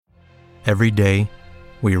Every day,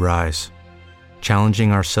 we rise,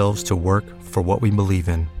 challenging ourselves to work for what we believe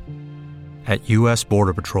in. At U.S.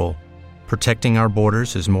 Border Patrol, protecting our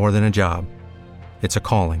borders is more than a job. It's a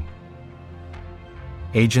calling.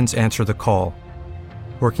 Agents answer the call,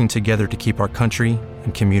 working together to keep our country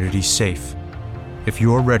and communities safe. If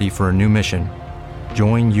you're ready for a new mission,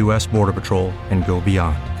 join U.S. Border Patrol and go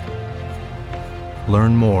beyond.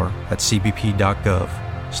 Learn more at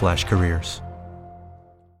cbp.gov/careers.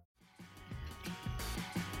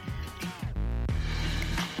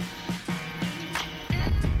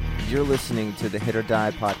 You're listening to the Hit or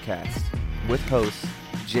Die podcast with hosts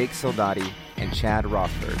Jake Soldati and Chad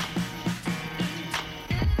Rothberg.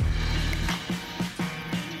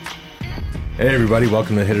 Hey everybody,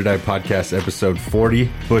 welcome to the Hit or Die podcast, episode 40,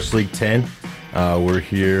 Bush League 10. We're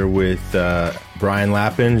here with Brian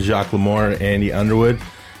Lappin, Jacques Lamore, Andy Underwood,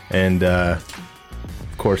 and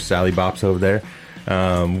of course Sally Bops over there.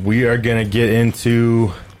 We are going to get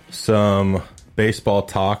into some baseball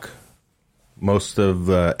talk, most of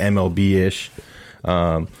MLB-ish.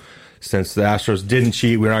 Since the Astros didn't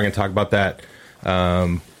cheat, we're not going to talk about that.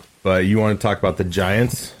 But you want to talk about the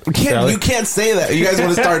Giants? You can't say that. You guys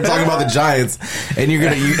want to start talking about the Giants, and you're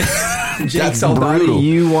going to... Jake Soldati,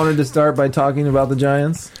 you wanted to start by talking about the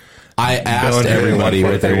Giants? I asked everybody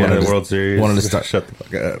what they wanted the World Series. Wanted to start. Shut the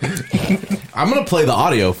fuck up. I'm going to play the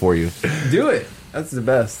audio for you. Do it. That's the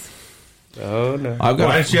best. Oh, no. Why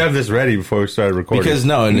didn't you have this ready before we started recording? Because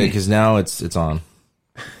now it's on.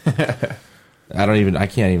 I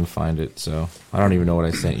can't even find it, so I don't even know what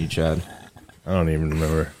I sent you, Chad. I don't even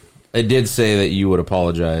remember. It did say that you would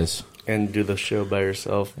apologize. And do the show by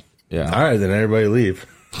yourself. Yeah. All right, then everybody leave.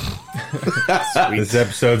 This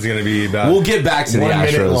episode's going to be about... We'll get back to the 1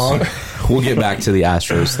 minute Astros. long. We'll get back to the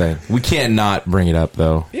Astros thing. We can't not bring it up,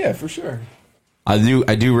 though. Yeah, for sure. I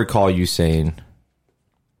do recall you saying,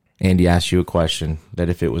 Andy asked you a question, that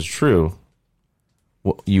if it was true,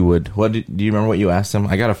 you would... do you remember what you asked him?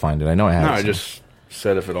 I got to find it. I know I have it. No, I just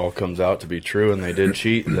said if it all comes out to be true and they did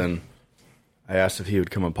cheat, then I asked if he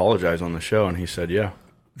would come apologize on the show, and he said yeah.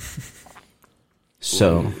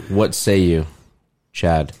 So, what say you,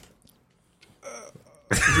 Chad?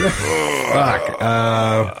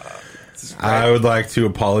 I would like to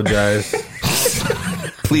apologize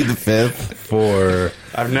Plead the fifth. for...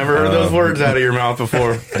 I've never heard those words out of your mouth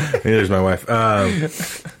before. There's my wife.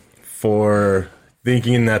 For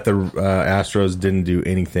thinking that the Astros didn't do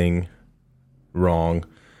anything wrong,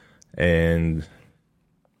 and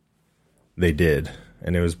they did.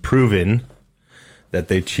 And it was proven that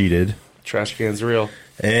they cheated. Trash can's real.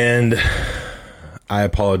 And I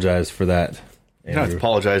apologize for that. You don't have to Andrew.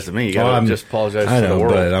 apologize to me. You gotta just apologize I to know, the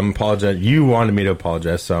world. but I'm apologizing. You wanted me to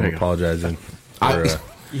apologize, so I'm There you go. apologizing. For,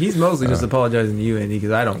 He's mostly just apologizing to you, Andy,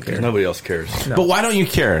 because I don't care. Because nobody else cares. No. But why don't you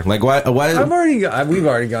care? Like, why We've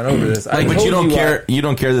already gone over this. I but told you don't care. why- You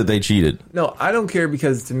don't care that they cheated. No, I don't care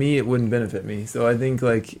because to me it wouldn't benefit me. So I think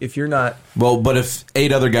like if you're not, Well, but if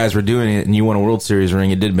 8 other guys were doing it and you won a World Series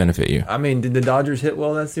ring, it did benefit you. I mean, did the Dodgers hit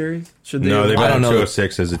well that series? Should they? no, they've I had don't know.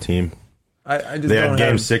 206 as a team. I just They don't had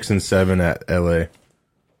game have, 6 and 7 at LA.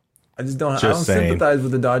 I just don't. I Just don't saying. sympathize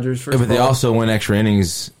with the Dodgers. First But of they all. also went extra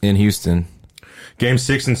innings in Houston. Game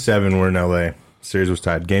 6 and 7 were in LA. Series was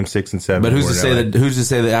tied. Game 6 and 7. But who's were to in say LA. that? Who's to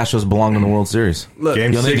say the Astros belong in the World Series? Look,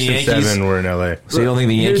 Game You don't think 6 the and Yankees- 7 were in LA. So you don't think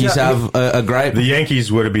the Here's Yankees how- have a gripe? The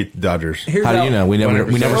Yankees would have beat the Dodgers. here's How do you know? We never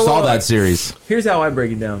 100%. saw that series. Here's how I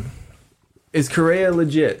break it down. Is Correa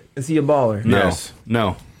legit? Is he a baller? Yes.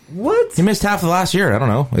 No. What? He missed half of last year. I don't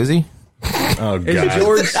know. Is he? Oh, Is God.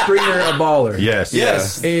 George Springer a baller? Yes.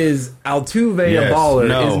 Yes. Is Altuve Yes. a baller?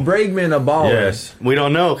 No. Is Bregman a baller? Yes. We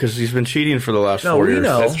don't know because he's been cheating for the last No, 4 we years.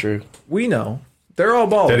 know. That's true. We know. They're all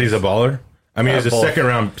ballers. That he's a baller? I mean, he's a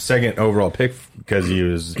both. second overall pick because he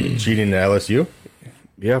was cheating at LSU?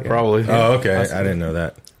 Yeah, probably. Oh, okay. I didn't know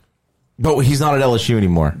that. But he's not at LSU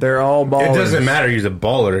anymore. They're all ballers. It doesn't matter. He's a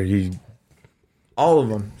baller. He All of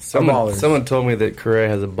them are ballers. Someone told me that Correa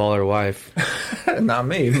has a baller wife. Not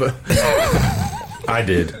me, but I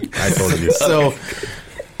did. I told you. So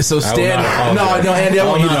Stan, not no, apologize. Andy, I I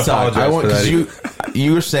will want you to not talk. I apologize want for that because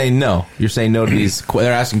you were saying no. You're saying no to these.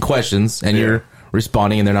 They're asking questions, and you're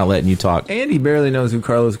responding, and they're not letting you talk. Andy barely knows who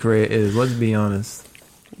Carlos Correa is. Let's be honest.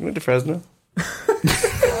 Went to Fresno.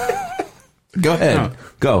 Go ahead,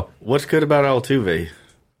 go. What's good about Altuve?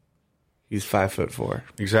 He's 5'4".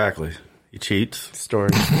 Exactly. He cheats. Story.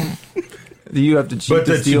 Do you have to cheat But,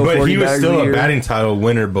 to steal but 40 he was bags still a a year? batting title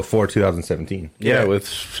winner before 2017. Yeah, with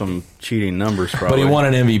some cheating numbers, But probably. he won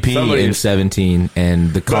an MVP Somebody- in 17,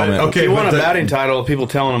 and the comment. okay, He won but a the- batting title. People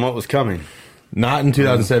telling him what was coming. Not in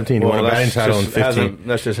 2017. He won a batting title in 15.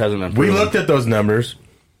 That just hasn't been We proven. looked at those numbers.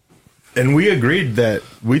 And we agreed that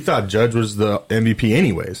we thought Judge was the MVP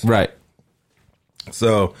anyways. Right.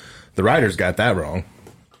 So the writers got that wrong.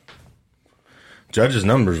 Judge's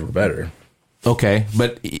numbers were better. Okay,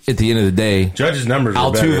 but at the end of the day, Judge's numbers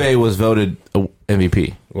were better. Altuve was voted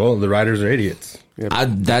MVP. Well, the writers are idiots.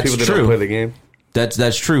 That's People that true. don't play the game.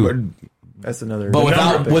 That's true. That's another. But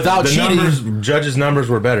without the cheating, numbers, Judge's numbers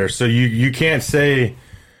were better. So you can't say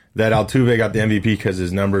that Altuve got the MVP because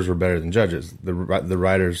his numbers were better than Judge's. The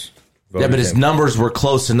writers voted but his him. numbers were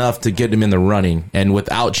close enough to get him in the running. And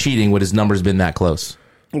without cheating, would his numbers been that close?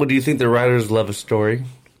 Well, do you think the writers love a story?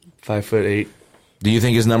 5'8". Do you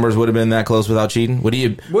think his numbers would have been that close without cheating? What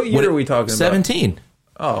year are we talking about? 17.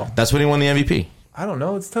 Oh, That's when he won the MVP. I don't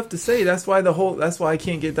know. It's tough to say. That's why I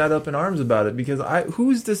can't get that up in arms about it, because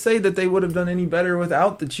who's to say that they would have done any better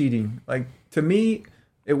without the cheating? Like, to me,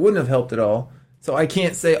 it wouldn't have helped at all. So I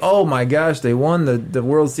can't say, oh my gosh, they won the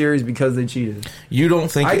World Series because they cheated. You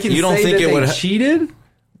don't think I can you don't say think that it would they cheated,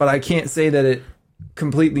 but I can't say that it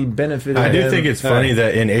completely benefited. I do them. think it's funny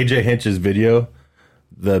that in AJ Hinch's video,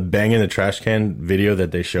 the banging the trash can video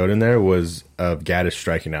that they showed in there was of Gaddis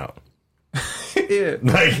striking out. Yeah.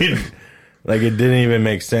 Like it didn't even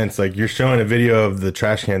make sense. Like you're showing a video of the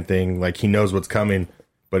trash can thing, like he knows what's coming,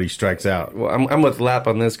 but he strikes out. Well, I'm with Lap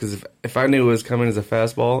on this because if I knew it was coming as a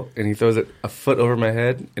fastball and he throws it a foot over my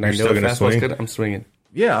head and I know still the gonna fastball's swing? good, I'm swinging.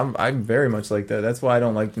 Yeah, I'm very much like that. That's why I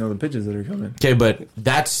don't like to know the pitches that are coming. Okay, but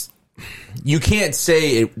you can't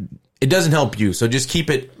say it doesn't help you. So just keep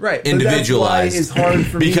it Right, but individualized. that's why it's hard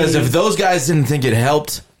for me. Because if those guys didn't think it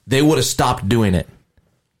helped, they would have stopped doing it.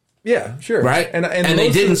 Yeah, sure. Right? And they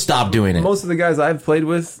most didn't of stop doing it. Most of the guys I've played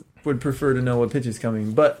with would prefer to know what pitch is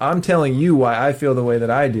coming. But I'm telling you why I feel the way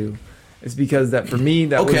that I do. It's because that for me,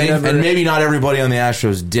 that was Okay, never... and maybe not everybody on the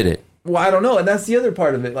Astros did it. Well, I don't know. And that's the other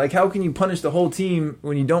part of it. Like, how can you punish the whole team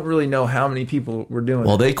when you don't really know how many people were doing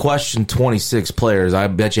Well, it? they questioned 26 players. I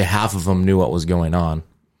bet you half of them knew what was going on.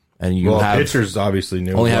 And you have pitchers obviously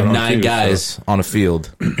knew. only have what 9 on too, guys so. on a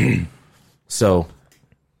field. So,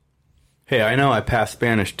 Hey, I know I passed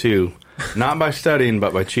Spanish too, not by studying,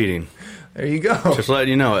 but by cheating. There you go. Just letting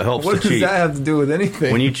you know, it helps What to does cheat. that have to do with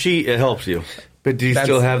anything? When you cheat, it helps you. But do you That's-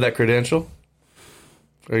 still have that credential?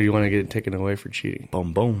 Or you want to get it taken away for cheating?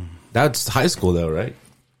 Boom, boom. that's high school, though, right?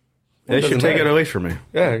 They should doesn't take matter. it away from me.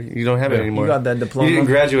 Yeah, you don't have it anymore. You got that diploma? You didn't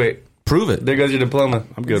graduate. Prove it. There goes your diploma.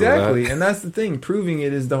 I'm good Exactly. with that. And that's the thing. Proving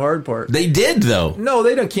it is the hard part. They did, though. No,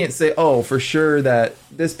 they can't say, oh, for sure that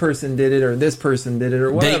this person did it or this person did it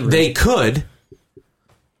or whatever. They could,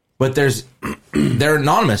 but they're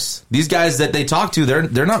anonymous. These guys that they talk to,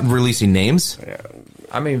 they're not releasing names,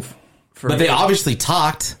 I mean, for but me, they obviously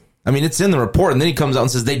talked. I mean, it's in the report, and then he comes out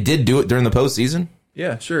and says they did do it during the postseason.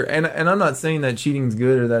 Yeah, sure. And I'm not saying that cheating's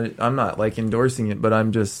good or that I'm not like endorsing it, but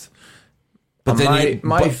I'm just. But then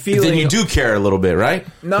feeling. you do care a little bit, right?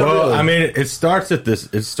 Not Well, really. I mean, it starts at this.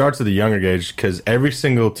 It starts at the younger age because every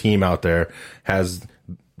single team out there has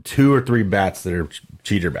 2 or 3 bats that are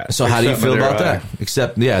cheater bats. So how do you Except feel about Madeira that?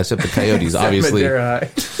 Except the Coyotes, obviously. Madeira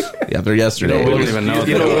High. After yesterday, We don't even know.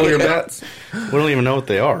 You don't roll your bats? We don't even know what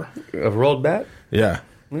they are. A rolled bat? Yeah.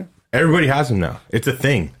 Everybody has them now. It's a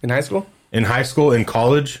thing. In high school? In high school, in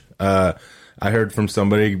college, I heard from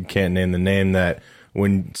somebody, can't name the name, that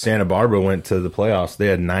when Santa Barbara went to the playoffs, they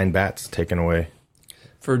had 9 bats taken away.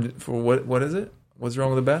 For what is it? What's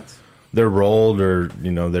wrong with the bats? They're rolled or,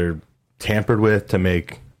 they're tampered with to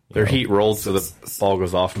make... Their heat rolled so the ball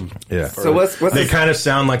goes off them. Yeah. So what's They kind of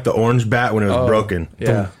sound like the orange bat when it was broken.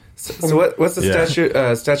 Yeah. what's the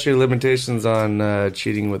Yeah. statute of limitations on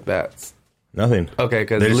cheating with bats? Nothing. Okay,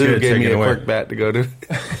 because They just Lou get it gave me taken a away. quirk bat to go to.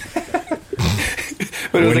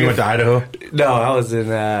 But it When was you like went to Idaho? no, I was in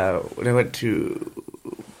when I went to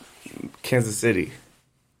Kansas City.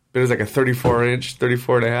 It was like a 34-inch,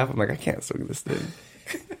 34 and a half. I'm like, I can't swing this thing.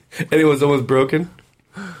 And it was almost broken.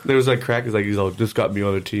 There was like crack. He's like, this got me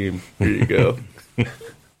on the team. Here you go.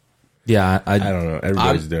 yeah, I don't know.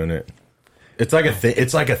 Everybody's doing it. It's like a thing.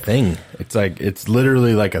 It's like a thing. It's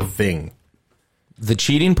literally like a thing. the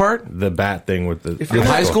cheating part. The bat thing with the If you're In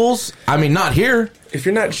high schools, I mean, not here. If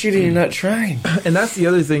you're not cheating, you're not trying. And that's the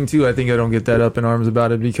other thing too. I think I don't get that up in arms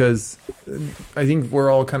about it because I think we're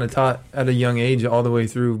all kind of taught at a young age, all the way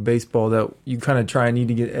through baseball, that you kind of try and need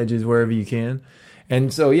to get edges wherever you can.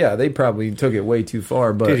 And so, yeah, they probably took it way too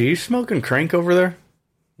far. But Dude, are you smoking crank over there?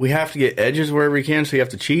 We have to get edges wherever we can, so you have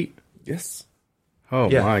to cheat? Yes. Oh,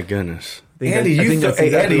 Yeah. my goodness. Andy, you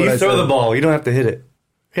throw the ball. You don't have to hit it.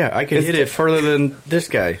 Yeah, I can hit it further than this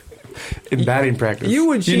guy. In batting practice. You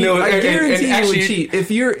would cheat. I guarantee you would cheat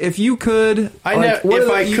if you could. I could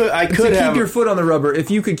to have keep your foot on the rubber. If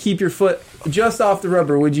you could keep your foot just off the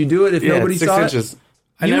rubber, would you do it if nobody 6 saw inches. it?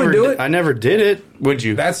 You would do it. I never did it. Would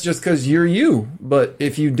you? That's just because you're you. But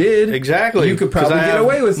if you did, Exactly, you could 'cause probably I get have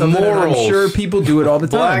away with something. And I'm morals. sure people do it all the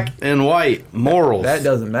time. Black and white morals. That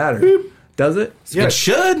doesn't matter, does it? It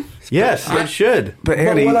should. Yes, it should. But But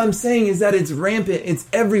Andy, what I'm saying is that it's rampant. It's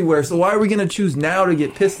everywhere. So why are we going to choose now to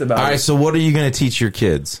get pissed about All right, it? so what are you going to teach your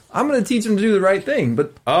kids? I'm going to teach them to do the right thing.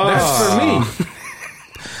 But that's for me.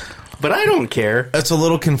 But I don't care. That's a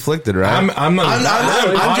little conflicted, right? I'm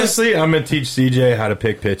just honestly, I'm gonna teach CJ how to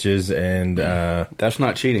pick pitches, and That's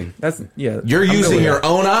not cheating. That's You're I'm using good your with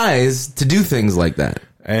own eyes to do things like that.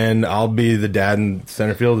 I'll be the dad in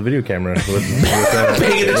center field of the video camera. With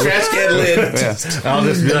Banging the trash can lid. I'll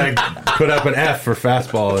just be like, put up an F for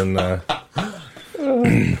fastball, and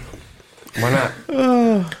why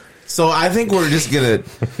not? So I think we're just gonna.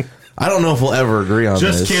 I don't know if we'll ever agree on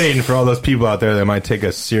just this. kidding for all those people out there that might take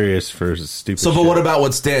us serious for stupid. So, but shit. what about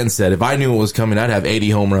what Stan said? If I knew it was coming, I'd have 80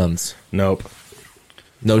 home runs. Nope.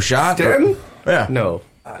 No shot. Stanton? Yeah. No.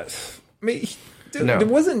 I mean, dude, No.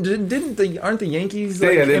 aren't the Yankees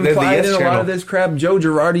like, Yeah, they're the implied Yes in a lot channel. of this crap? Joe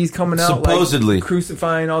Girardi's coming out Supposedly. like,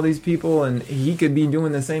 crucifying all these people, and he could be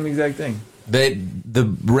doing the same exact thing.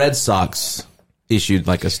 The Red Sox issued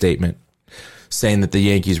like a statement saying that the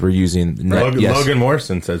Yankees were using Logan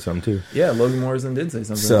Morrison said something too Yeah, Logan Morrison did say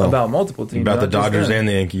something So- about multiple teams. about the not just Dodgers them. and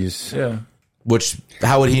the Yankees. Yeah. Which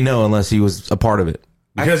how would he know unless he was a part of it?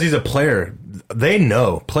 Because he's a player. They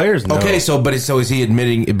know. Players know. Okay, so is he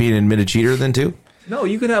admitting being an admitted cheater then too? No,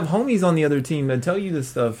 you could have homies on the other team that tell you this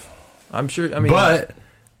stuff. I'm sure. I mean, But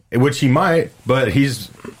which he might, but he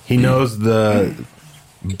knows the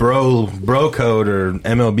bro code or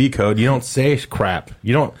MLB code. You don't say crap.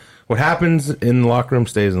 You don't. What happens in the locker room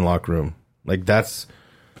stays in the locker room. Like that's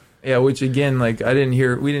yeah. Which again, like we didn't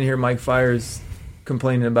hear Mike Fiers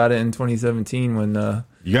complaining about it in 2017 when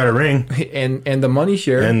you got a ring and the money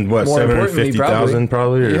share and what more importantly, 750,000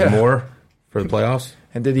 probably or Yeah. more for the playoffs.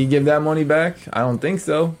 And did he give that money back? I don't think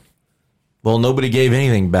so. Well, nobody gave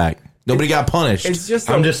anything back. Nobody got punished. It's just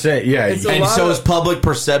I'm just saying, yeah. it's a And lot so of- is public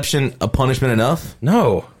perception a punishment enough?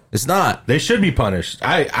 No, It's not. they should be punished.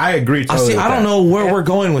 I agree totally. I don't know where we're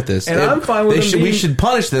going with this. And I'm fine with them we being- should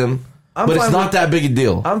punish them, I'm but it's fine not with- that big a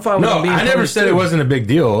deal. I'm fine with No, them being I never punished said too. it wasn't a big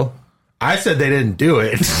deal. I said they didn't do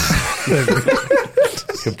it.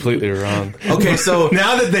 Completely wrong. Okay, so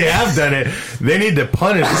Now that they have done it, they need to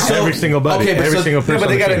punish every single buddy, okay, but every so- single Yeah, person. but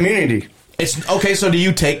they on got the team. immunity. it's okay. So do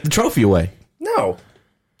you take the trophy away? No.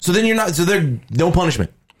 So then you're not. So there's no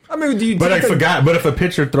punishment. I mean, do you But I take the- forgot. But if a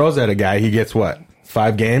pitcher throws at a guy, he gets what?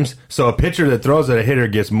 5 games. So a pitcher that throws at a hitter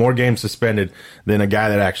gets more games suspended than a guy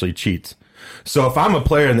that actually cheats. So if I'm a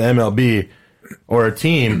player in the MLB or a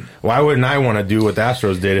team, why wouldn't I want to do what the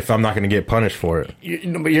Astros did if I'm not going to get punished for it?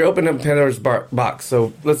 But you're opening up Pandora's box.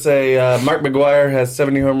 So let's say Mark McGwire has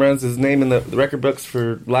 70 home runs. His name in the record books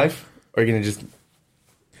for life? Or are you going to just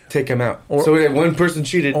take him out? Or- So if one person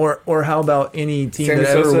cheated. Or how about any team Sammy that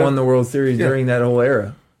ever Sosa? won the World Series Yeah. during that whole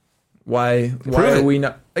era? Why Prove are it. we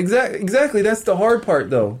not exactly? That's the hard part,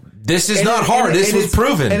 though. This is And not it- hard. and- this and was it's-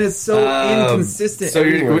 proven. and it's so inconsistent. So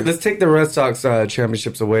everywhere. let's take the Red Sox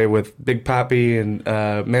championships away with Big Papi and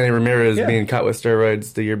Manny Ramirez Yeah. being caught with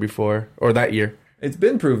steroids the year before or that year. It's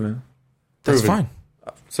been proven. That's proven. fine.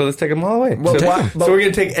 So let's take them all away. Well, so, why- so we're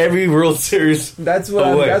gonna take every World Series. That's what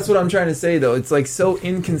away. I'm trying to say though. It's like so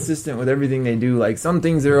inconsistent with everything they do. Like some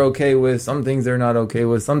things they're okay with, some things they're not okay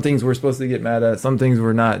with, some things we're supposed to get mad at, some things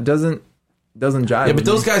we're not. Doesn't jive. Yeah, but with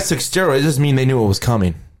those me. guys took steroids. It doesn't mean they knew it was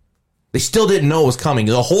coming. They still didn't know it was coming.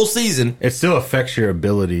 The whole season. It still affects your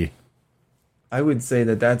ability. I would say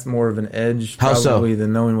that that's more of an edge How so? probably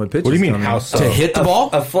than knowing what pitches. What do you mean, coming. how so? To hit the ball?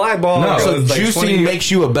 A fly ball. No. goes So like 20 juicing makes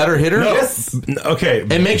you a better hitter? Yes. Okay.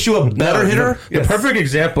 It makes you a better hitter? The perfect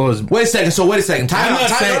example is... Wait a second. So wait a second. Time I'm out. not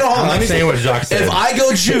Time saying- out. Hold on. I'm Let not me saying see. what Jacques said. If I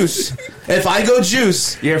go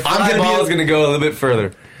juice, Your fly I'm gonna ball be. is going to go a little bit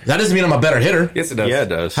further. That doesn't mean I'm a better hitter. Yes, it does. Yeah, it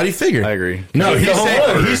does. How do you figure? I agree. No, He's he's the saying...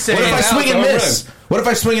 home He's run. saying... What if I It's swing and out, miss? What if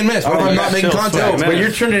I swing and miss? What if Oh, I'm yeah, not making still contact? swing. But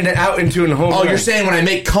you're turning it out into a home Oh, run. you're saying when I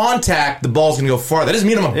make contact, the ball's going to go far. That doesn't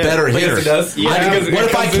mean I'm a better but hitter. yes, it does. I- Yeah, because it what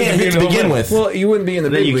if I comes into can't hit to being a home begin run. with? Well, you wouldn't be in the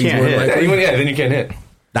Then big you leagues. can't more hit. likely. Yeah, then you can't hit.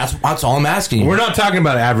 That's all I'm asking you. We're not talking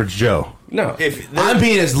about average Joe. No. I'm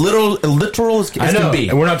being as literal as I know. can be.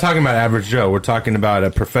 And we're not talking about average Joe. We're talking about a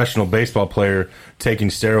professional baseball player taking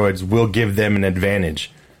steroids will give them an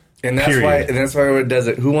advantage. And that's Period. why. And that's why it does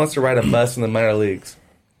it. Who wants to ride a bus in the minor leagues?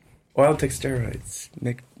 Well, I'll take steroids.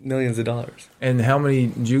 Make millions of dollars. And how many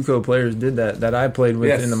JUCO players did that I played with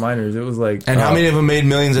Yes. in the minors? It was like, And how many of them made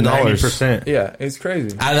millions of dollars? 90%. yeah, it's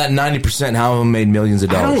crazy. Out of that 90%, how of them made millions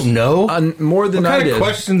of I dollars? don't know. More than What I kind did. of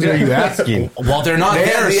questions are you asking? Well, they're not They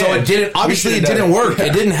there, had the so it edge. didn't. Obviously, We it should've didn't done it. work.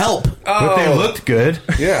 It didn't help. But they looked good.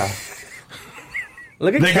 Yeah.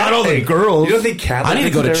 Look at They got all the girls. You don't think Cutler? I need to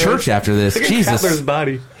go to church after this. Look at Jesus. Cutler's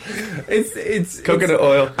body. It's Coconut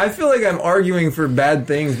oil. I feel like I'm arguing for bad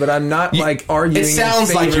things, but I'm not like arguing. It sounds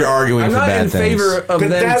in like favor, you're arguing I'm for not bad in things. favor of But them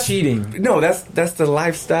that's cheating. No, that's the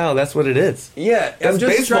lifestyle. That's what it is. Yeah, That's I'm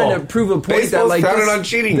just baseball. trying to prove a point that Baseball's like founded on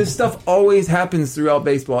cheating. This stuff always happens throughout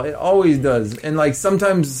baseball. It always does, and like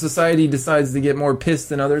sometimes society decides to get more pissed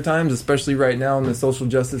than other times, especially right now in the social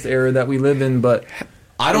justice era that we live in. But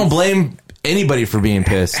I don't blame anybody for being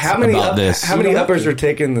pissed about this. How many You don't have uppers to. were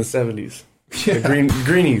taken in the 70s? The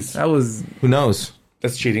greenies. that was Who knows?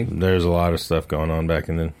 That's cheating. There's a lot of stuff going on back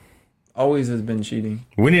in then. always has been cheating.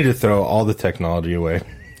 We need to throw all the technology away.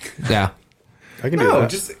 Yeah. I can do No, that.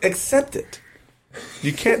 just accept it.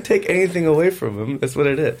 You can't take anything away from them. That's what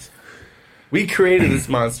it is. We created this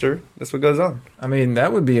monster. That's what goes on. I mean,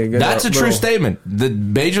 that would be a good. That's a true little- statement. The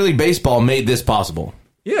Major League Baseball made this possible.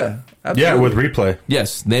 Yeah, absolutely. Yeah, with replay.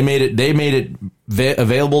 Yes, they made it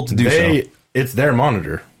available to do so. It's their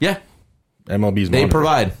monitor. Yeah. MLB's They monitor.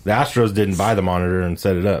 provide. The Astros didn't buy the monitor and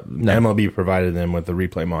set it up. MLB provided them with the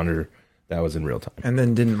replay monitor that was in real time. and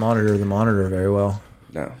then didn't monitor the monitor very well.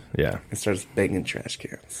 No. Yeah. It starts banging trash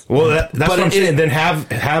cans. Well, that's But what I'm it- saying. Then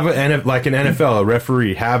have like an NFL, a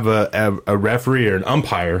referee, have a referee or an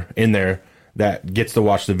umpire in there that gets to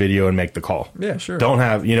watch the video and make the call. Yeah, sure. Don't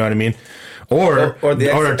have, you know what I mean? Or Or the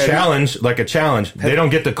a X- challenge, like a challenge. They don't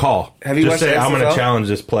get the call. have you Just watched say, the I'm going to XFL? challenge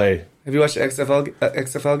this play. Have you watched the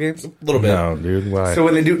XFL games? A little bit. No, dude. Why? So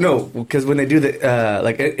when they do because when they do the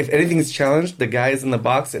like if anything's challenged, the guy is in the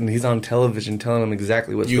box and he's on television telling them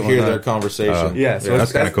exactly what's You going hear on. their conversation. Yeah, so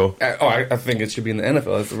that's kinda cool. I think it should be in the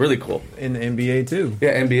NFL. It's really cool. In the NBA too.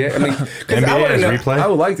 Yeah, NBA. I mean, because NBA has I replay.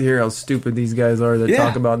 would like to hear how stupid these guys are that Yeah.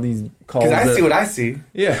 talk about these calls. Because I that- see what I see.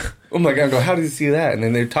 Yeah. I'm like, I go, how did you see that? And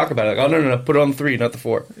then they talk about it. Like, oh no, put it on 3, not the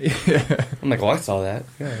 4. I'm like, well, I saw that.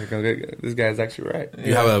 Yeah, I go, this guy's actually right.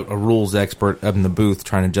 You have a rules expert up in the booth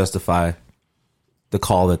trying to justify the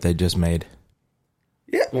call that they just made.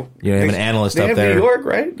 Yeah, well, You have an analyst they up have there. New York,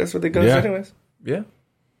 right? That's what they go to Yeah. anyways. Yeah.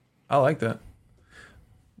 I like that.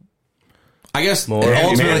 I guess Manfred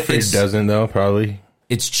ultimately doesn't, though, probably.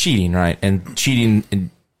 it's cheating, right? And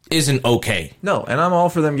cheating isn't okay. No, and I'm all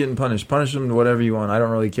for them getting punished. Punish them to whatever you want. I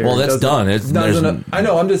don't really care. Well, It that's doesn't- done. There's- I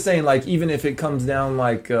know. I'm just saying, like, even if it comes down,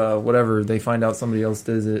 like, whatever, they find out somebody else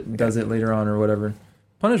does it later on or whatever,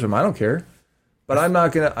 punish them. I don't care. But I'm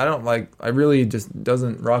not gonna. I don't like. I really just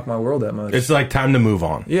doesn't rock my world that much. It's like time to move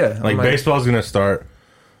on. Yeah, Like, I'm like- baseball's going to start.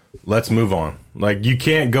 Let's move on. Like, you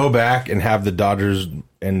can't go back and have the Dodgers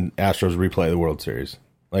and Astros replay the World Series.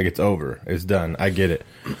 Like, it's over. It's done. I get it.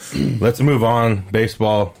 Let's move on.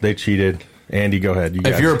 Baseball, they cheated. Andy, go ahead. You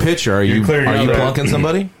If guys. you're a pitcher, are You're you clearing out that. plunking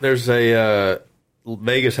somebody? There's a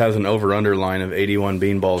Vegas has an over/under line of 81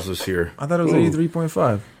 beanballs this year. I thought it was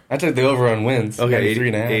 83.5 I took the over on wins. Okay,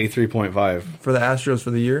 83.5. 83.5 for the Astros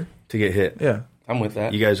for the year. to get hit. Yeah, I'm with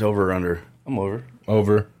that. You guys over or under? I'm over.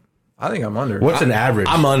 Over. I think I'm under. What's an average?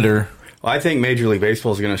 I'm under. Well, I think Major League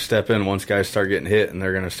Baseball is going to step in once guys start getting hit, and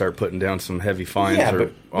they're going to start putting down some heavy fines Yeah, or,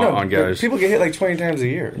 but, on but guys. people get hit like 20 times a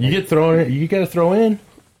year. You get thrown. You got to throw in.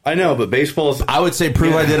 I know, but baseball's I would say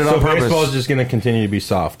prove I did it So on purpose. baseball's just going to continue to be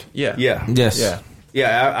soft. Yeah, yeah, Yes. yeah.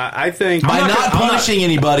 yeah. I think By not punishing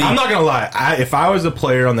anybody. I'm not going to lie. If I was a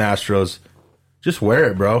player on the Astros, just wear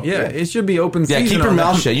it, bro. Yeah, it should be open Yeah, season. keep your on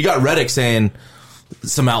mouth that. shut. You got Reddick saying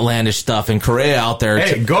some outlandish stuff and Correa out there.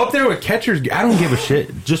 Hey, go up there with catchers. I don't give a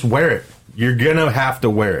shit. Just wear it. You're going to have to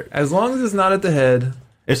wear it. As long as it's not at the head.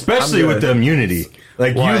 Especially I'm with good. the immunity.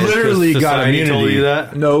 Like, Why? you literally Because got society immunity. told you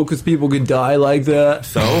that. No, because people could die like that.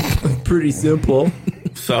 So, Pretty simple.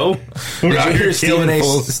 so We're Did out you here hear killing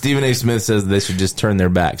fools. Stephen A. Smith says they should just turn their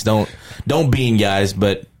backs. Don't bean guys,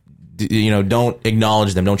 but don't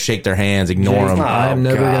acknowledge them. Don't shake their hands. Ignore them. I'm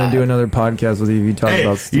never going to do another podcast with you if you talk Hey,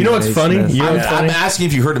 about you Stephen know what's A. funny? Smith. You know what's I'm funny? asking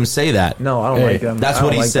if you heard him say that. No, I don't Hey, like that. That's I what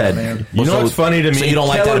don't he like said. That, man. You know what's funny to me? So you don't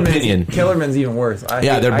like that Kellerman's- opinion. Kellerman's even worse.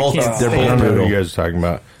 Yeah, they're both- can't they're I stand don't know him. what you guys are talking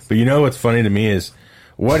about. But you know what's funny to me is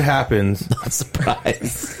what happens Not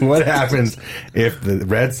surprised. what happens if the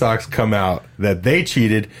Red Sox come out that they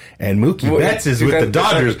cheated and Mookie Well, Betts is with the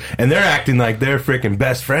Dodgers and they're acting like they're freaking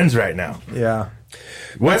best friends right now. Yeah.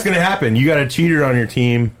 What's going to happen? You got a cheater on your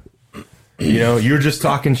team. You know, you're just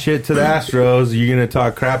talking shit to the Astros. You're going to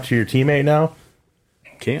talk crap to your teammate now?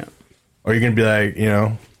 can't. Or you're going to be like, you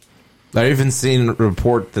know, I've even seen a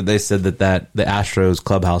report that they said that the Astros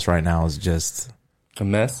clubhouse right now is just A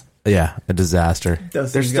mess. a disaster. They're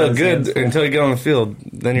Dusty's got still his good hands full. until you get on the field.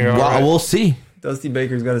 Then you're all Well, right. we'll see. Dusty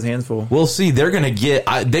Baker's got his hands full. We'll see. They're going to get.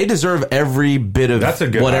 they deserve every bit of That's a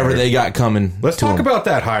good whatever hire. they got coming. let's to talk them. about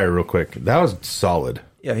that hire real quick. That was solid.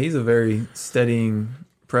 Yeah, he's a very steadying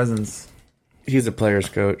presence. He's a player's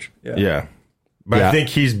coach. Yeah. But Yeah. I think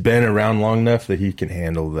he's been around long enough that he can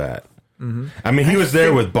handle that. Mm-hmm. I mean, he was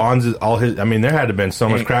there with Bonds. I mean, there had to have been so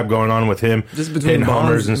much crap going on with him, Just between hitting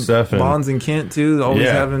homers and stuff. And, Bonds and Kent too, always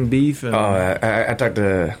Yeah. having beef. And I talked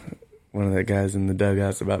to one of the guys in the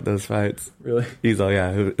dugouts about those fights. really, He's like,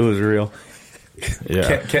 yeah, it was real.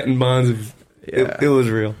 yeah, Kent and Bonds, it was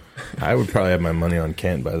real. I would probably have my money on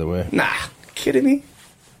Kent. By the way, Nah, kidding me?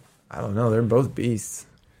 I don't know. They're both beasts.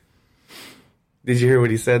 Did you hear what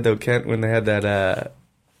he said though, Kent, when they had that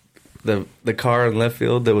the car in left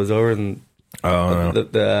field that was over in no.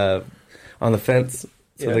 the on the fence,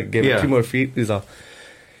 so Yeah. they gave it 2 more feet.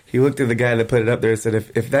 He looked at the guy that put it up there and said,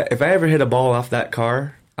 if I ever hit a ball off that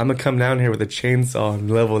car, I'm gonna come down here with a chainsaw and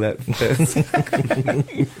level that fence.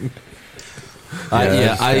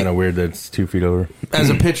 It's kind of weird that it's 2 feet over. As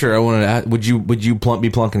a pitcher, I wanted to ask, would you be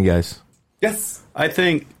plunking guys? Yes, I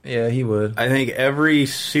think He would. every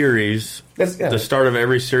series, the start of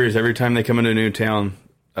every series, every time they come into a new town,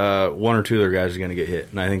 1 or 2 of their guys are going to get hit,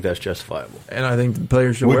 and I think that's justifiable. And I think the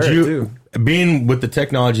players should Would wear you, it too. being with the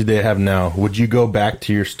technology they have now, would you go back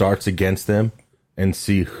to your starts against them and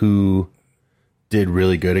see who did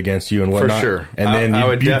really good against you and whatnot? For sure. And then I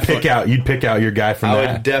would you'd pick out your guy from I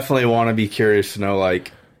that. would definitely want to be curious to know,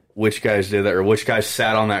 like, which guys did that, or which guys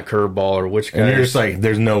sat on that curveball, or which guys. And you're just like,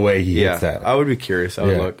 there's no way he hits that. I would be curious. I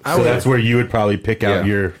would Yeah. look. So that's where you would probably pick out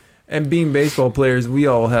Yeah. your. And being baseball players, we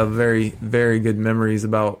all have very, very good memories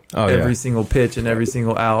about every single pitch and every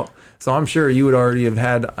single out. So I'm sure you would already have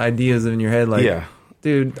had ideas in your head, like, Yeah.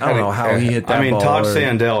 dude, I don't know how he hit that I mean, ball. Todd or-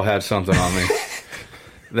 Sandell had something on me.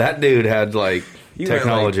 That dude had, like, He went,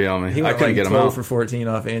 technology like- on me. He I went couldn't like get him 12 out. for 14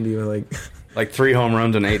 off Andy. Like, Like 3 home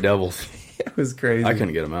runs and 8 doubles. it was crazy. I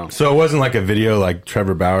couldn't get him out. So it wasn't like a video like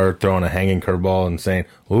Trevor Bauer throwing a hanging curveball and saying,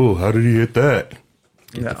 "Oh, how did he hit that?"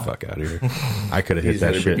 Get the fuck out of here! I could have hit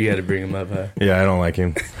that shit. You had to bring him up, huh? Yeah, I don't like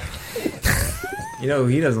him. You know,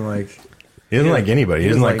 he doesn't like. He doesn't like anybody. He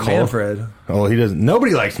doesn't like Cole. Manfred. Oh, he doesn't.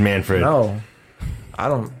 Nobody likes Manfred. No, I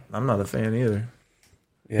don't. I'm not a fan either.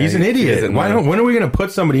 Yeah, He's an he idiot. doesn't Why know. don't? When are we going to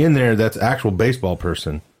put somebody in there that's actual baseball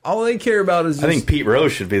person? All they care about is just. I think Pete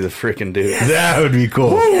Rose should be the freaking dude. That would be cool.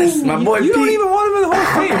 My boy you don't Pete. even want him in the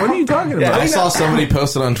Hall of Fame. What are you talking about? I saw somebody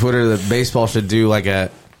posted on Twitter that baseball should do like a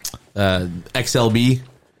XLB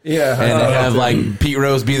Yeah, and have like Pete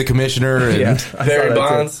Rose be the commissioner and yeah, I saw Barry that too.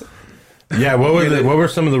 Bonds. Yeah. What were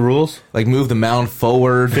some of the rules? like move the mound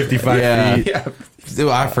forward 55 yeah. feet. Yeah, Dude,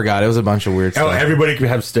 I forgot. It was a bunch of weird Oh, stuff. everybody could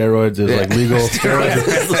have steroids. It was like legal.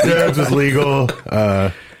 Steroids was legal.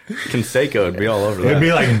 Canseco would be all over It'd that.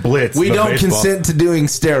 be like blitz. We but don't baseball. consent to doing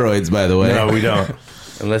steroids, by the way. No, we don't.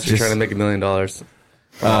 Unless you're trying to make $1 million.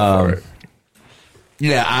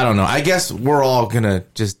 Yeah, I don't know. I guess we're all gonna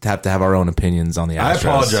just have to have our own opinions on the Astros. I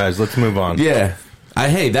apologize. Let's move on. Yeah.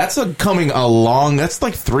 Hey, that's coming along. That's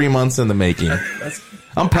like 3 months in the making.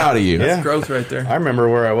 I'm proud of you. Yeah. growth right there. I remember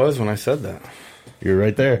where I was when I said that. You're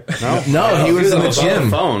right there. No, he was in the on the gym.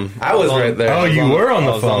 phone. I was right there. Oh, you were on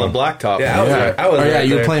the I was phone. on the blacktop. Yeah, I was right. I was Oh yeah, right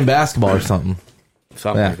you were there. playing basketball or something.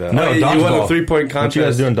 Something Yeah. like that. No, Oh, you won dodgeball. a 3-point contest. Weren't you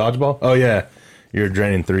guys doing dodgeball? Oh yeah, you're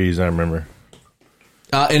draining threes. I remember.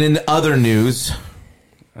 And in other news,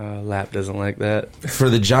 Lap doesn't like that. for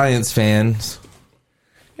the Giants fans,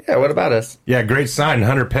 Yeah, what about us? Yeah, great sign,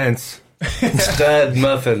 Hunter Pence. Stud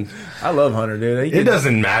muffin. I love Hunter, dude. It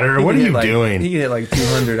doesn't matter. he What are could you hit like, doing? He can hit like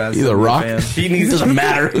 200. I was He's a big rock. fan. He needs doesn't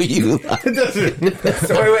matter who you like. It doesn't.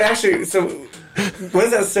 So wait, actually, so what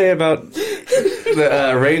does that say about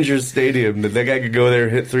the Rangers Stadium? That guy could go there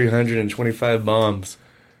and hit 325 bombs.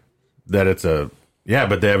 That it's a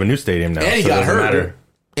but they have a new stadium now. And he so it got doesn't hurt. matter.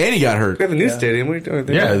 And he got hurt. We have a new stadium. What are you doing?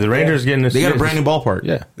 Yeah, the Rangers getting this. They got a brand new ballpark.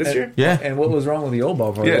 Yeah. This year? Yeah. And what was wrong with the old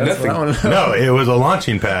ballpark? Yeah, That's what I want to know. No, it was a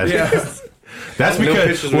launching pad. Yeah. That's No because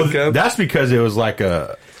pitches would come. that's because it was like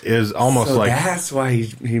almost So like that's why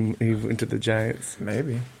he went to the Giants.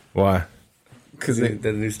 Maybe. why? Because the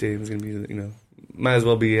new stadium is going to be, might as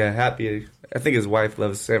well be happy. I think his wife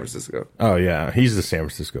loves San Francisco. Oh yeah, he's the San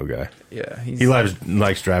Francisco guy. Yeah. He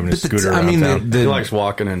likes driving his scooter I around mean, town. He likes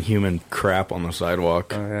walking in human crap on the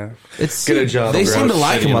sidewalk. Oh, yeah. it's Get a job, They bro. seem to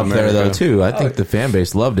like City him of up there though America. too. I think the fan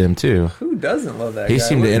base loved him too. Who doesn't love that He guy?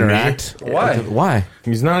 seemed to What- interact. Why? Why?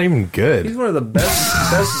 He's not even He's good. one of the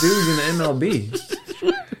best dudes in the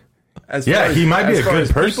MLB. As far Yeah, as- he might be as a far good as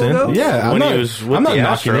people person. go, Yeah, I'm When not, he was with I'm not the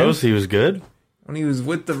knocking him. Astros, he was good. When he was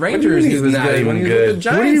with the do you Rangers, mean he he's was not good. even When he was good? with the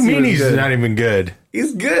Giants, What do you mean he was he's good. not even good?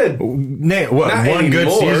 He's good. Nate, what? Not One good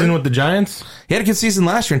anymore. season with the Giants? He had a good season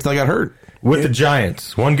last year until he got hurt. With the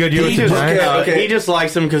Giants. One good year with the Giants. He just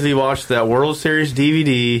likes him because he watched that World Series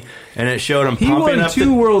DVD, and it showed him He pumping won up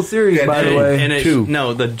 2 World Series, by the way. And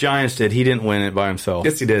no, the Giants did. He didn't win it by himself.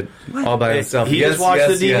 Yes, he did. All by himself. He just watched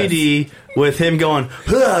the DVD with him going,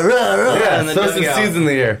 rah, rah, rah, Yeah, and then so some seeds in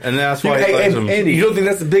the air. And that's why he likes him. Andy, you don't think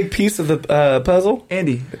that's a big piece of the puzzle?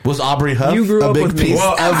 Andy, Was Aubrey Huff You grew a up big with me. piece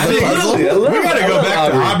Well, of the puzzle? we got to go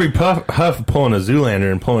back to Aubrey. Aubrey Huff pulling a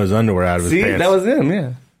Zoolander and pulling his underwear out of his See, pants. that was him,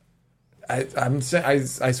 yeah.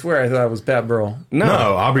 I swear I thought it was Pat Burrell. no,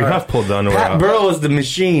 Aubrey Huff pulled the underwear Pat out. Burrell was the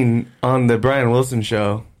machine on the Brian Wilson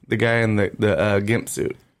show, the guy in the gimp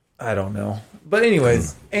suit. I don't know. But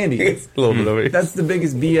anyways, Andy, It's a little bit over here. that's the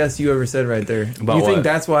biggest BS you ever said right there. About you think what?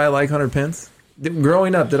 that's why I like Hunter Pence?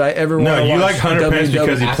 Growing up, did I ever want to No, watch you like Hunter Pence WW?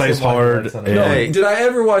 because he plays hard. No, and- did I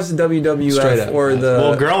ever watch the Straight WWF up. or the...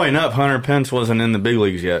 Well, growing up, Hunter Pence wasn't in the big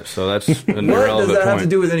leagues yet, so that's an what does irrelevant that have point. to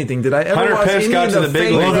do with anything? Did I ever Hunter watch Pence any got of to the the big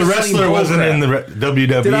fake leagues. Well, the wrestling wrestler wasn't bullcrap? in the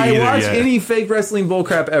WWE Did I either watch yet. any fake wrestling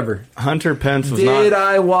bullcrap ever? Hunter Pence was Did not.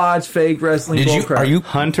 I watch fake wrestling Did you? bullcrap? Are you?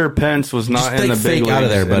 Hunter Pence was not Just in the take big fake leagues out of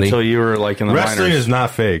there, buddy. until you were like in the Wrestling minors. is not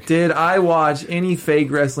fake. Did I watch any fake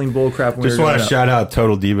wrestling bullcrap when Just we were want growing to up? shout out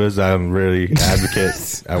Total Divas. I'm really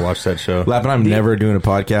advocate. I watched that show. Lappin, I'm never doing a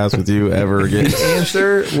podcast with you ever again. The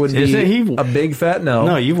answer would be Isn't he- a big fat no.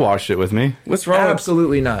 No, you've watched it with me. What's wrong?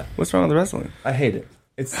 Absolutely not. What's wrong with the wrestling? I hate it.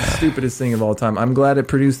 It's the stupidest thing of all time. I'm glad it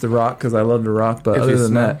produced The Rock because I love The Rock, but other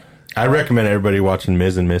than that, I recommend everybody watching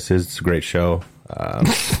Ms. and Mrs. It's a great show.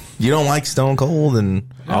 You don't like Stone Cold and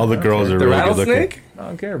All the girls are The really good looking. rattlesnake? I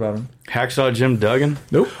don't care about him. Hacksaw Jim Duggan.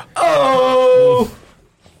 Nope. Oh!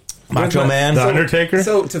 Macho Man. The Undertaker?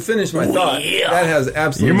 So to finish my thought, that has You're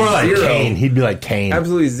absolutely more like zero, Kane. He'd be like Kane.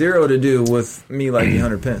 absolutely zero to do with me liking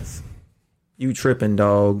Hunter Pence. You tripping,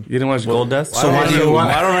 dog? You didn't watch Gold Dust? So why do you?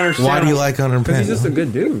 I don't understand. Why do you like Hunter Because Pence? he's just a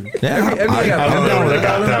good dude. Yeah, Everything I I've don't know done where with they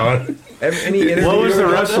got him, that one. any interview What was the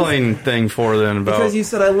about that? wrestling thing for then? About Because you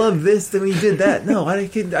said I love this, then we did that. No, I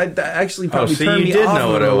that actually oh, probably see, turned you me did off know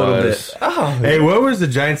of what it it a little was. bit. Hey, what was the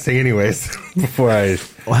Giants thing anyways? Before I...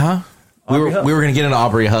 Huh? We Aubrey Huff. were going to get into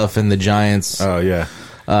Aubrey Huff and the Giants Oh, yeah.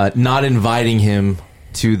 not inviting him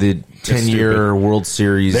to the 10-year stupid. World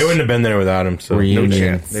Series. They wouldn't have been there without him, so Reunion. no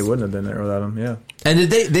chance. They wouldn't have been there without him. Yeah. And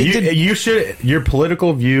did they You, did you should... Your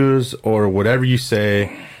political views or whatever you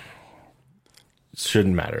say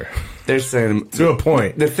shouldn't matter. They're saying To a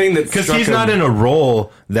point. the thing that Because he's not in a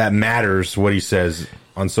role that matters what he says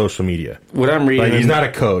on social media. what I'm reading. Like, he's not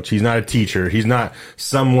a coach. He's not a teacher. He's not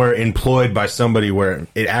somewhere employed by somebody where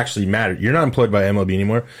it actually matters. You're not employed by MLB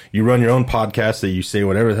anymore. You run your own podcast that you say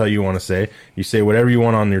whatever the hell you want to say. You say whatever you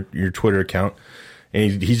want on your Twitter account.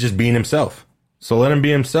 And he's just being himself. So let him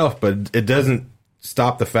be himself. But it doesn't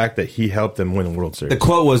stop the fact that he helped them win the World Series. the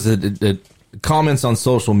quote was that comments on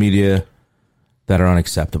social media that are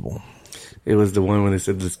unacceptable. It was the one when they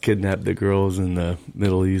said just kidnap the girls in the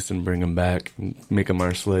Middle East and bring them back and make them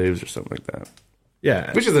our slaves or something like that.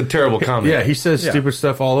 Yeah. Which is a terrible comment. Yeah, he says stupid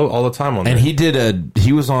stuff all the time on there. And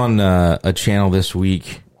he was on a channel this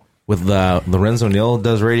week with Lorenzo Neal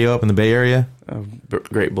does radio up in the Bay Area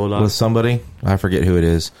Great Bulldog. with somebody. I forget who it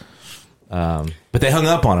is. But they hung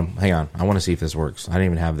up on him. Hang on. I want to see if this works. I didn't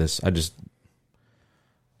even have this.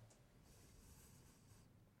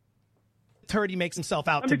 He makes himself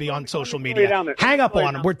out to be on social media. Hang up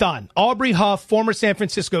on him. We're done. Aubrey Huff, former San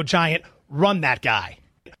Francisco Giant, run that guy.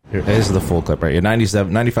 Here, this is the full clip right here.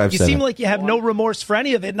 95.7. You seem like you have no remorse for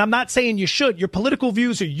any of it, and I'm not saying you should. Your political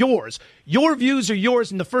views are yours. Your views are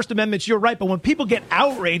yours, and the First Amendment's your right. But when people get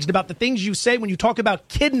outraged about the things you say, when you talk about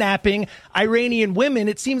kidnapping Iranian women,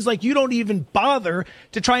 it seems like you don't even bother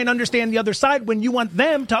to try and understand the other side when you want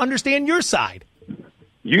them to understand your side.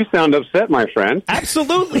 You sound upset, my friend.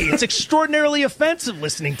 Absolutely. It's extraordinarily offensive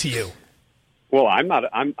listening to you. Well, I'm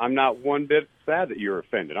not one bit sad that you're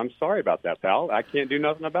offended. I'm sorry about that, pal. I can't do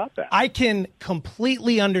nothing about that. I can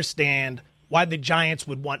completely understand why the Giants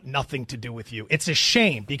would want nothing to do with you. It's a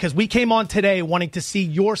shame because we came on today wanting to see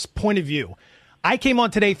your point of view. I came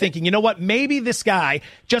on today thinking, you know what, maybe this guy,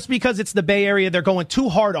 just because it's the Bay Area, they're going too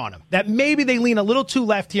hard on him, that maybe they lean a little too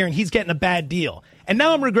left here and he's getting a bad deal. And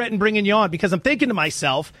now I'm regretting bringing you on because I'm thinking to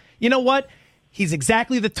myself, you know what? He's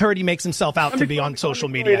exactly the turd he makes himself out to be on social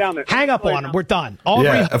media. Hang up on him. We're done.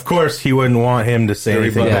 Yeah, of course he wouldn't want him to say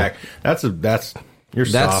anything back. That's you're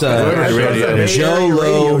soft. Joe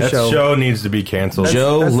Lowe. That show needs to be canceled.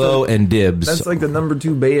 Joe Lowe and Dibs. That's like the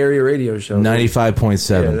 #2 Bay Area radio show.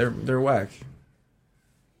 95.7. Yeah, they're whack.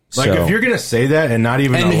 Like, if you're going to say that and not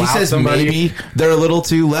even and allow he says somebody... maybe they're a little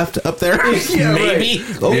too left up there. Yeah, maybe.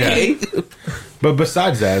 right. Okay. Yeah. But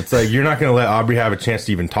besides that, it's like you're not going to let Aubrey have a chance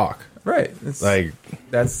to even talk. Right. Like,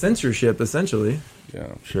 That's censorship, essentially.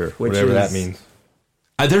 Yeah, sure, Which whatever that is- means.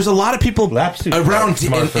 There's a lot of people Lap's too around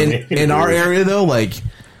smart for me. in our area though. Like,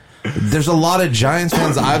 there's a lot of Giants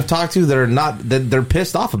fans I've talked to that are not that they're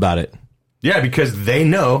pissed off about it. Yeah, because they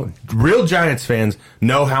know, real Giants fans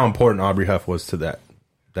know how important Aubrey Huff was to that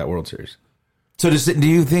World Series. So do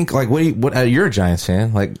you think like what you're a Giants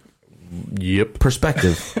fan? Like, Yep.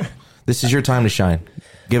 perspective. This is your time to shine.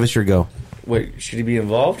 Give us your go. Wait, should he be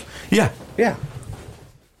involved? Yeah. Yeah.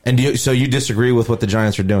 And so you disagree with what the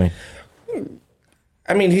Giants are doing?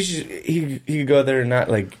 I mean, he could go there and not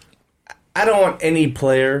like. I don't want any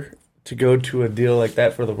player to go to a deal like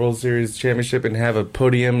that for the World Series championship and have a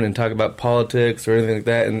podium and talk about politics or anything like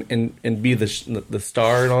that and be the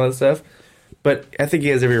star and all that stuff. But I think he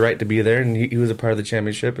has every right to be there, and he was a part of the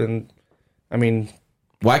championship. And I mean,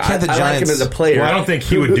 why can't the I Giants? like him as a player. Well, I don't think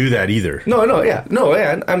he would do that either. No, yeah.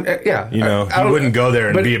 You know, I he don't- wouldn't go there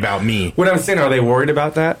and but be about me. What I'm saying, are they worried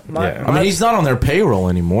about that? Yeah. I mean, he's not on their payroll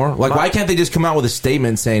anymore. Like, why can't they just come out with a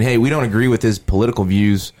statement saying, "Hey, we don't agree with his political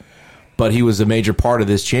views, but he was a major part of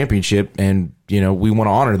this championship, and we want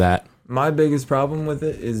to honor that." My biggest problem with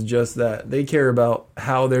it is just that they care about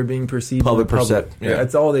how they're being perceived. Public in the public. percep- yeah.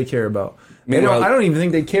 That's all they care about. Meanwhile- I don't even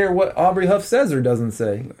think they care what Aubrey Huff says or doesn't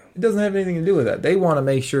say. It doesn't have anything to do with that. They want to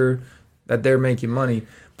make sure that they're making money.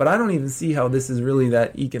 But I don't even see how this is really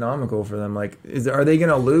that economical for them. Like, are they going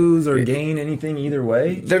to lose or gain anything either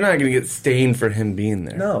way? They're not going to get stained for him being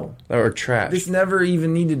there. No. Or trash. This never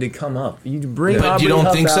even needed to come up. You bring But Aubrey you don't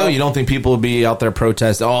Huff think so? out- You don't think people would be out there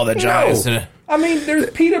protesting? Oh, the Giants. No. I mean, there's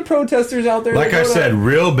PETA protesters out there. Like that I go to- said,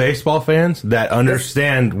 real baseball fans that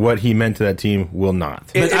understand what he meant to that team will not.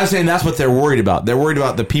 But I'm saying that's what they're worried about. They're worried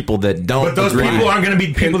about the people that don't. But those agree. people aren't going to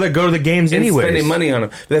be people that go to the games and anyway. spending money on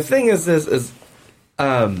him. The thing is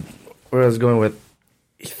where I was going with,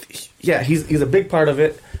 yeah, he's a big part of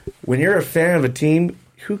it. When you're a fan of a team,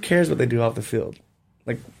 who cares what they do off the field?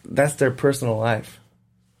 Like, that's their personal life.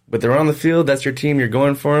 But they're on the field, that's your team, you're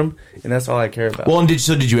going for them, and that's all I care about. Well, and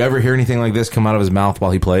did you ever hear anything like this come out of his mouth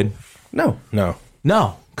while he played? No. No.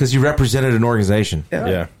 No, because he represented an organization.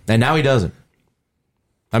 Yeah. And now he doesn't.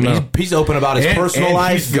 I mean, No. he's open about his personal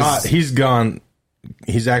life.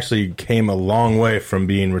 He's actually came a long way from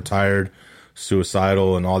being retired,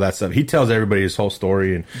 suicidal, and all that stuff. He tells everybody his whole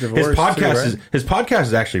story, and Divorced his podcast too, right? his podcast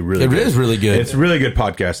is actually really good. It is really good. It's a really good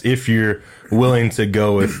podcast if you're willing to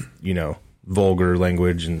go with vulgar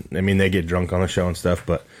language, and I mean they get drunk on the show and stuff,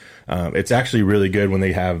 but it's actually really good when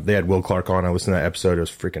they had Will Clark on. I listened to that episode; it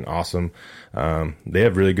was freaking awesome. They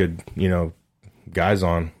have really good guys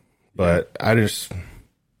on, but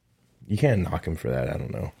you can't knock him for that. I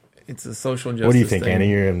don't know. It's a social justice. What do you think, thing. Annie?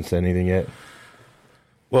 You haven't said anything yet.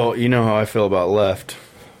 Well, you know how I feel about left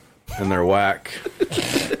and their whack,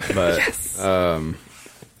 but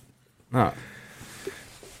not.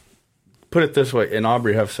 Put it this way, and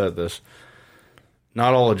Aubrey Huff said this: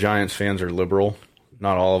 not all the Giants fans are liberal.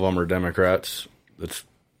 Not all of them are Democrats.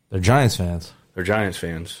 They're Giants fans. They're Giants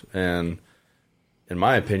fans, and in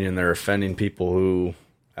my opinion, they're offending people who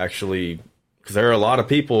actually, because there are a lot of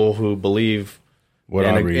people who believe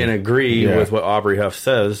and agree with what Aubrey Huff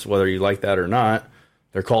says, whether you like that or not.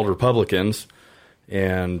 They're called Republicans,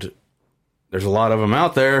 and there's a lot of them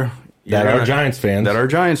out there That are Giants fans.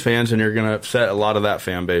 And you're going to upset a lot of that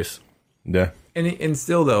fan base. Yeah. And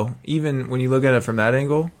still, though, even when you look at it from that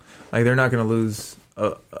angle, like they're not going to lose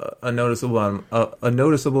a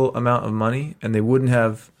noticeable amount of money, and they wouldn't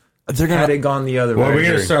have had it gone the other way. Well, we're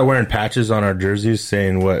going to start wearing patches on our jerseys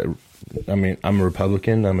saying what? I mean, I'm a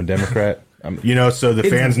Republican. I'm a Democrat. So the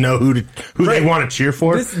fans know who they want to cheer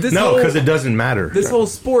for. No, because it doesn't matter. This whole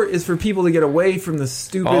sport is for people to get away from the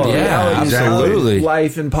stupid yeah, realities absolutely. of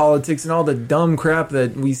life and politics and all the dumb crap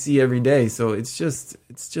that we see every day. So it's just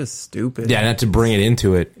stupid. Yeah, not to bring it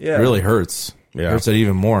into it. Yeah. It really hurts. Yeah. Hurts it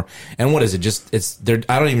even more. And what is it?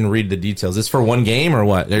 I don't even read the details. It's for one game or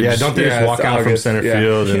what? Don't they just walk it's out from August. center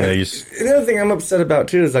field and they just... The other thing I'm upset about,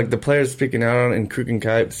 too, is like the players speaking out on it and Krug and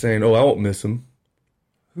Kite saying, oh, I won't miss him.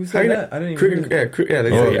 Who said that? I didn't even hear that.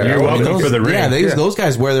 They Oh, say, you're welcome those, for the ring. Yeah, those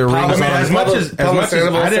guys wear their rings on. as much as I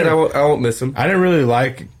won't miss him. I didn't really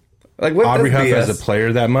like Like Aubrey Huff BS? as a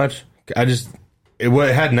player that much. It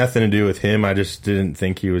had nothing to do with him. I just didn't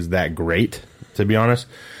think he was that great, to be honest.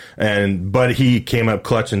 But he came up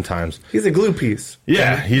clutch in times. He's a glue piece.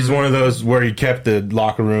 Yeah, he's one of those where he kept the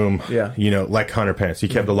locker room. Yeah. Like Hunter Pence, he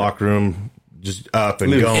kept the locker room just up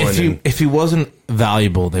and going. If he wasn't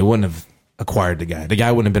valuable, they wouldn't have acquired the guy. The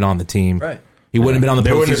guy wouldn't have been on the team. Right. He wouldn't have been on the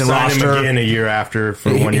They wouldn't have postseason signed him roster. again a year after for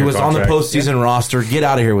He 1 year was on the contract. postseason roster. Get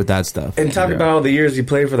out of here with that stuff. And talk about all the years he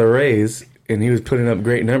played for the Rays, and he was putting up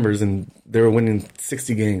great numbers, and they were winning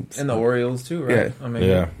 60 games. And the Orioles too, right? Yeah. I mean,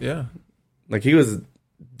 Yeah. yeah. Like he was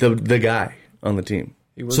the guy on the team.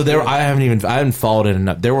 So there, I haven't followed it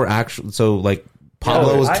enough. There were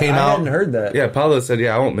Pablo came out. I hadn't heard that. Yeah, Pablo said,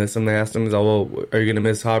 "Yeah, I won't miss him." They asked him, "Well, are you gonna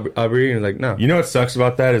miss Aubrey?" And he's like, "No." You know what sucks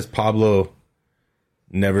about that is Pablo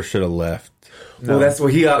never should have left. No. Well, that's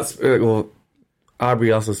what he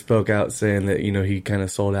Aubrey also spoke out saying that he kind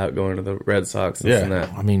of sold out going to the Red Sox. And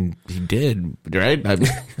that. I mean, he did, right? I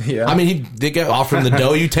mean, he did get offered him the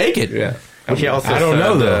dough. You take it. Yeah. I don't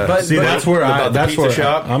know though. That's where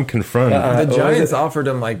I'm confronted. The Giants offered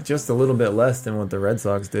him like just a little bit less than what the Red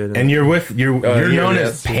Sox did, and you're known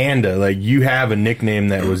as Panda. Like you have a nickname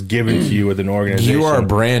that was given to you with an organization. You are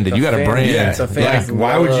branded. You got a brand. Yeah.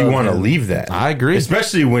 Why would you want to leave that? I agree,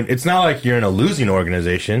 especially when it's not like you're in a losing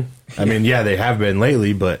organization. I mean, they have been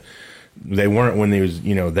lately, but they weren't when they was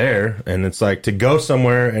there, and it's like to go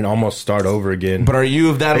somewhere and almost start over again. But are you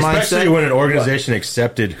of that mindset? Especially when an organization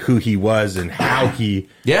accepted who he was and how he,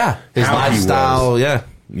 his lifestyle,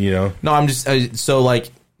 No, I'm just so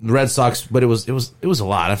like the Red Sox, but it was a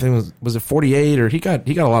lot. I think was it 48 or he got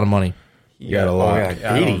a lot of money. He got a lot.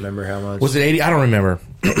 I don't remember how much. Was it 80? I don't remember.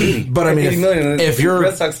 But I mean, 80 million. If you're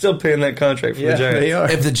Red Sox still paying that contract for the Giants, they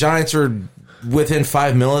are. If the Giants are within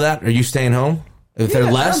 $5 million of that, are you staying home? If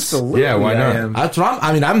they're less, absolutely, why not? That's what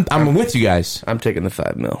I'm with you guys. I'm taking the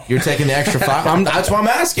 $5 million. You're taking the extra $5. That's what I'm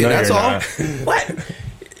asking. No, that's all. Not. What?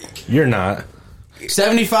 You're not.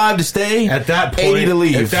 75 to stay. At that point, 80 to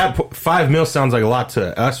leave. At that $5 million sounds like a lot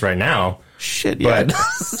to us right now. Shit, yeah. But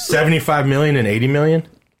 $75 million and $80 million.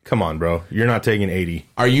 Come on, bro. You're not taking 80.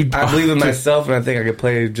 Are you? I believe in myself, and I think I could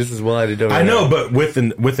play just as well as I did. I know, but with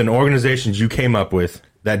an organization you came up with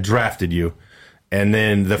that drafted you. And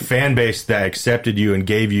then the fan base that accepted you and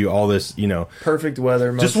gave you all this, perfect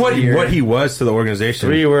weather. Just what he was to the organization.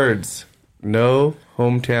 3 words: no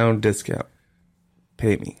hometown discount.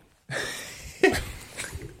 Pay me.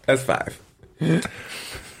 That's 5.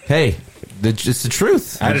 Hey, it's the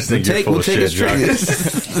truth. I just think you're full of shit, Jock.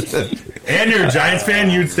 And you're a Giants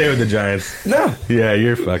fan. You'd stay with the Giants. No. Yeah,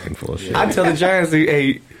 you're fucking full of shit. I'd tell the Giants,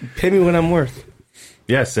 hey, pay me what I'm worth.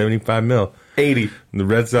 Yeah, $75 million. 80. The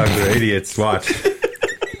Red Sox are idiots. Watch.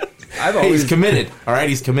 He's committed. All right,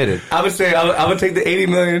 he's committed. I would say I would take the $80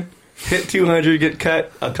 million, hit 200, get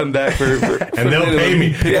cut. I'll come back for and they'll pay me.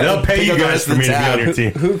 They'll pay you guys for me to be on your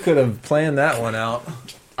team. Who could have planned that one out?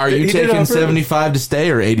 Are you taking 75 to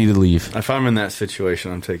stay or 80 to leave? If I'm in that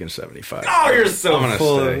situation, I'm taking 75. Oh, you're so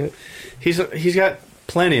full of it. He's got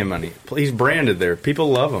plenty of money. He's branded there. People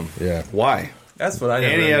love him. Yeah. Why? That's what I.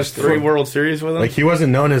 And he has 3 World Series with him. Like he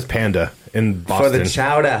wasn't known as Panda in Boston for the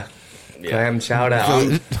chowder. Clam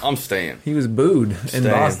chowder. I'm staying. He was booed in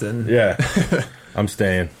Boston. Yeah, I'm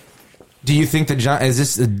staying. Do you think is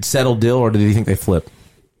this a settled deal, or do you think they flip?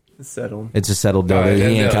 It's settled. It's a settled deal.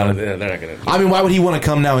 They're not gonna. I mean, why would he want to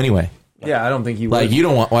come now anyway? Yeah, I don't think he would. Like, you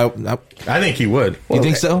don't want. Why, I think he would. You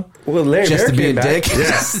think so? Well, Larry just Bear to be a back. dick.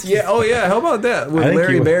 Yes. Yeah. Oh, yeah. How about that with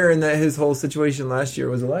Larry Bear and his whole situation last year?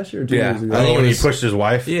 Was it last year or 2 years ago? I think when he pushed his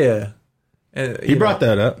wife. Yeah. And he brought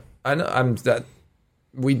that up. I know.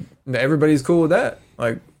 Everybody's cool with that.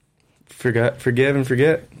 Like, forgive and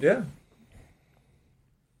forget. Yeah.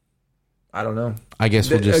 I don't know. I guess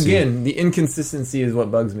we'll just see. The inconsistency is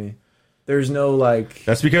what bugs me. There's no like.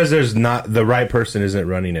 That's because there's not the right person isn't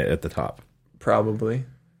running it at the top. Probably.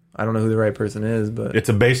 I don't know who the right person is, but it's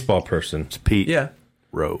a baseball person. It's Pete. Yeah.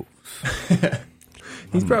 Rose.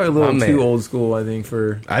 He's probably a little too old school, I think.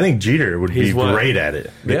 I think Jeter would be great at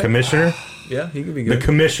it. The commissioner. Yeah, he could be good. The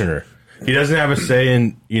commissioner. He doesn't have a say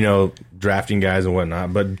in drafting guys and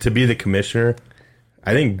whatnot, but to be the commissioner,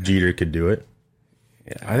 I think Jeter could do it.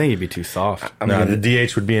 Yeah, I think he'd be too soft. The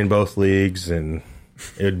DH would be in both leagues, and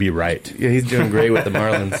it would be right. Yeah, he's doing great with the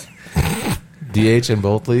Marlins. DH in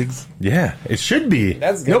both leagues? Yeah, it should be.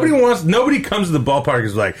 That's good. Nobody comes to the ballpark and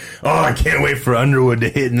is like, oh, I can't wait for Underwood to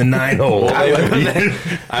hit in the 9 hole. I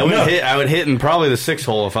would hit in probably the 6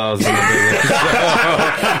 hole if I was in the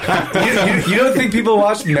big. You don't think people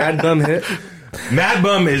watch Mad Bum hit? Mad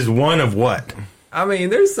Bum is one of what? I mean,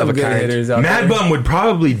 there's some good hitters out there. Mad Bum would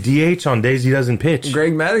probably DH on days he doesn't pitch.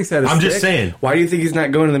 Greg Maddux had a stick. I'm just saying. Why do you think he's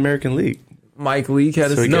not going to the American League? Mike Leake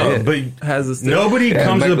had a stick. No, but has a stick. Nobody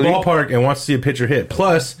comes to the ballpark and wants to see a pitcher hit.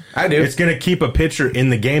 Plus, I do. It's going to keep a pitcher in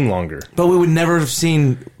the game longer. But we would never have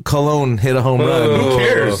seen Colon hit a home run. Who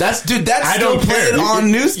cares? That's still played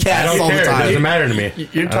on newscasts all the time. It doesn't matter to me.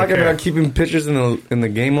 You're talking about keeping pitchers in the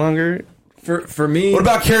game longer? For me... What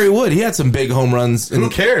about Kerry Wood? He had some big home runs. Who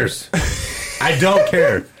cares? I don't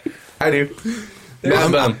care. I do.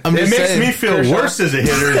 It makes me feel worse as a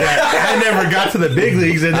hitter that I never got to the big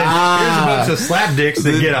leagues, and then here's a bunch of slapdicks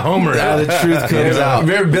that get a homer out. The truth comes out.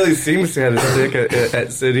 Remember Billy Seamus had a stick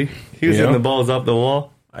at City? He was hitting the balls off the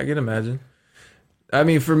wall. I can imagine. I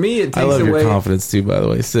mean, for me, it takes away. I love your confidence too, by the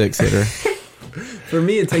way. 6 hitter. For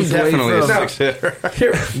me, it takes away Definitely from. a 6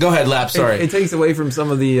 hitter. Go ahead, Lap. Sorry. It takes away from some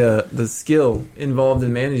of the skill involved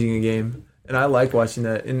in managing a game, and I like watching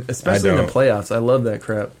that, especially in the playoffs. I love that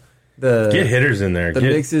crap. Get hitters in there. The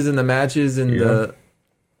mixes and the matches and the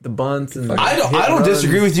bunts and. I don't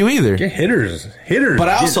disagree with you either. Get hitters. But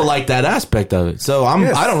I also like that aspect of it. So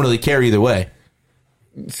I don't really care either way.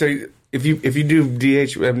 So if you do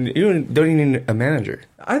DH, you don't even need a manager.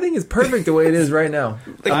 I think it's perfect the way it is right now.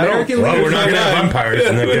 American League. We're not going to have umpires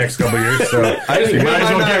in the next couple of years, so you might as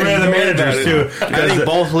well get rid of the managers too. I think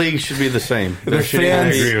both leagues should be the same. I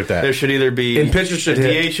agree with that. There should either be pitchers should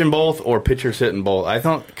DH in both or pitchers hitting both. I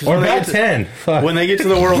thought or about 10. When they get to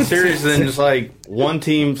the World Series, then it's like one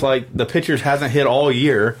team's like the pitchers hasn't hit all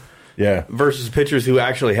year. Yeah. Versus pitchers who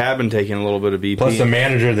actually have been taking a little bit of BP. Plus the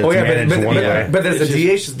manager that's managed one way. But there's a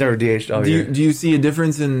DH that's never DH'd all year. Do you see a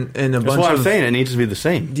difference in a bunch of... That's what I'm saying. It needs to be the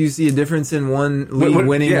same. Do you see a difference in one league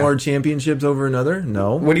winning more championships over another?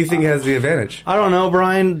 No. What do you think has the advantage? I don't know,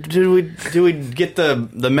 Brian. Do we get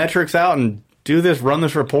the metrics out and do this, run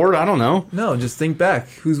this report? I don't know. No, just think back.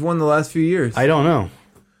 Who's won the last few years? I don't know.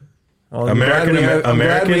 Well, American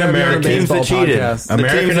teams that cheated.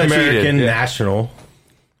 American National.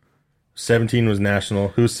 17 was national.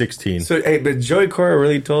 Who's 16? So, but Joey Cora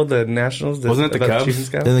really told the Nationals that wasn't it the Cubs?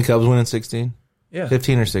 Didn't the Cubs win in 16? Yeah,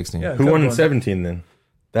 15 or 16. Yeah, who won in 17 then?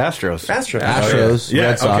 The Astros. Astros. Yeah,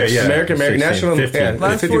 Red Sox. okay, yeah. American National. 15. Yeah,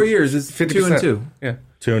 last 4 years is 2-2. Yeah,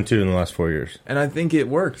 2-2 in the last 4 years. And I think it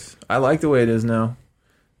works. I like the way it is now.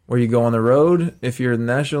 Where you go on the road, if you're in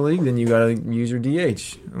the National League, then you got to use your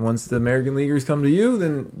DH. And once the American Leaguers come to you,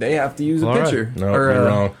 then they have to use a pitcher. Right. No, you're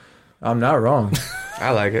wrong. I'm not wrong.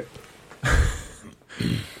 I like it.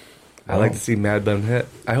 I like to see Mad Bum hit.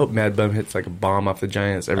 I hope Mad Bum hits like a bomb off the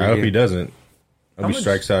Giants every game. I hope he doesn't. I hope he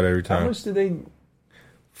strikes out every time. How much did they...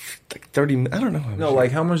 Like 30... I don't know. No,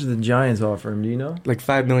 like how much did the Giants offer him? Do you know? Like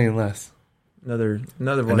 $5 million less. Another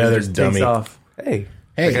one. Another just dummy. Takes off. Hey,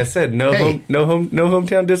 like I said, no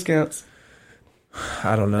hometown discounts.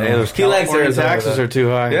 I don't know. Hey, he likes Arizona. Taxes are too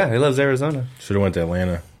high. Yeah, he loves Arizona. Should have went to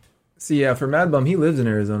Atlanta. See, yeah, for Mad Bum, he lives in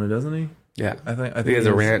Arizona, doesn't he? Yeah, I think he has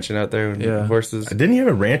a ranch and out there, and horses. Didn't he have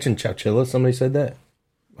a ranch in Chowchilla? Somebody said that.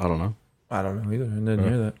 I don't know. I don't know either. I didn't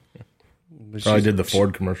hear that. Probably did the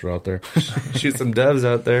Ford commercial out there. Shoot some doves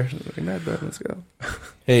out there. Mad Bum, let's go.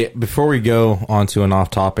 Hey, before we go on to an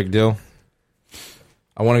off-topic deal,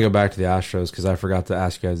 I want to go back to the Astros because I forgot to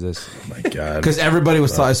ask you guys this. Oh my God. Because everybody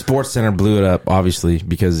was thought Sports Center blew it up, obviously,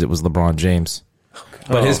 because it was LeBron James.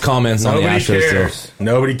 But his comments on the Astros cares.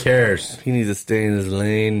 Nobody cares. He needs to stay in his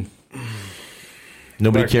lane.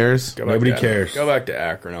 Nobody cares? Nobody cares. Go back to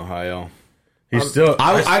Akron, Ohio. He's still.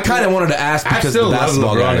 I kind of wanted to ask because I still the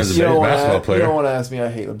basketball love LeBron guys. as a basketball player. You don't want to ask me. I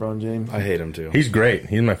hate LeBron James. I hate him too. He's great.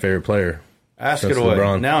 He's my favorite player. Ask it away.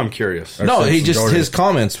 LeBron. Now I'm curious. No, his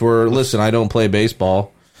comments were, listen, I don't play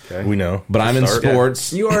baseball. Okay. We know. But I'm in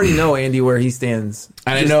sports. You already know, Andy, where he stands.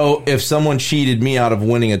 And I know if someone cheated me out of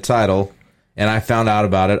winning a title and I found out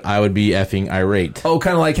about it, I would be effing irate. Oh,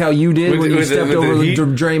 kind of like how you did when you stepped over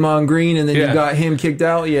Draymond Green and then you got him kicked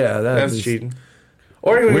out? Yeah, that's cheating.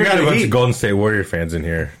 Or we got a bunch of Golden State Warrior fans in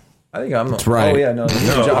here. I think I'm... That's right. Oh, yeah, no.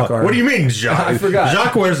 Jacques what do you mean, Jacques? I forgot.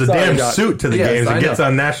 Jacques wears a damn suit to the games and gets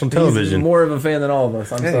on national television. He's more of a fan than all of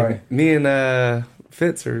us. I'm sorry. Me and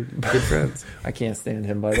Fitz are good friends. I can't stand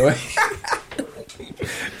him, by the way.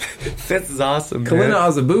 Fitz is awesome. Kalina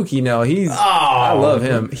Azubuike, now I love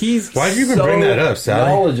him. He's Why'd you even bring that up, Sally?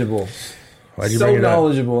 Knowledgeable. Why'd you bring it up?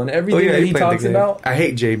 Knowledgeable, and everything that he talks about. I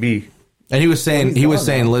hate JB. And he was saying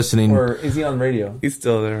listening. Or is he on radio? He's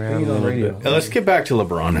still there. He's on radio. Let's get back to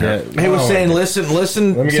LeBron here. He was saying listen,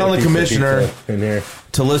 tell the commissioner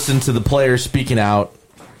to listen to the players speaking out,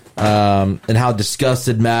 and how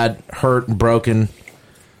disgusted, mad, hurt, and broken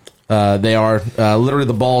they are. Literally,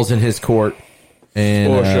 the ball's in his court,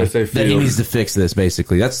 and that he needs to fix this.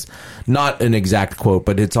 Basically, that's not an exact quote,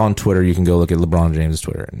 but it's on Twitter. You can go look at LeBron James'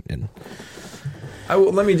 Twitter. And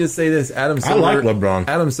let me just say this: Adam Silver. I like LeBron.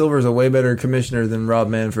 Adam Silver is a way better commissioner than Rob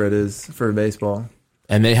Manfred is for baseball.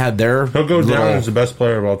 And they had their. He'll go down as the best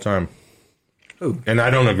player of all time. Who? And I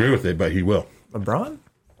don't agree with it, but he will. LeBron?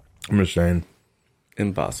 I'm just saying.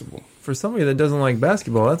 Impossible. For somebody that doesn't like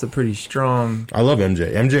basketball, that's a pretty strong... I love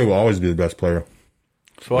MJ. MJ will always be the best player.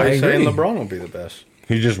 So why are you saying LeBron will be the best?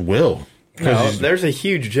 He just will. No, there's a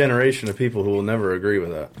huge generation of people who will never agree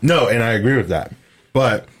with that. No, and I agree with that.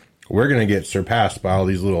 But we're going to get surpassed by all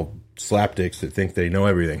these little slapdicks that think they know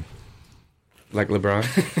everything. Like LeBron.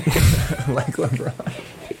 Like LeBron.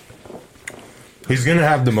 He's going to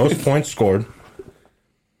have the most points scored.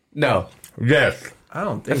 No. Yes. I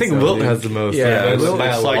don't think. I think so, Wilt dude. has the most. Yeah, by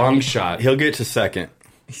a like- long shot. He'll get to second.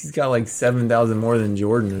 He's got like 7,000 more than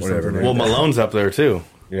Jordan or Whatever, something. man. Well, Malone's up there too.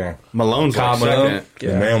 Yeah. Malone's Kyle like Malone. second.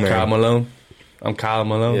 The mailman. Kyle Malone. I'm Kyle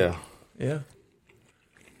Malone. Yeah. Yeah.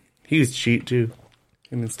 He was cheat too.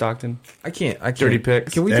 Him in Stockton. I can't. Dirty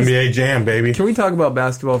picks. Can we NBA Jam, baby. can we talk about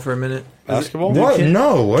basketball for a minute? Basketball? What?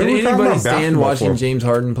 No. What Can are we talking anybody about stand basketball watching for? James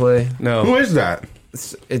Harden play? No. Who is that?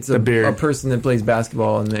 It's The beard. a person that plays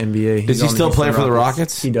basketball in the NBA. Does he still play for the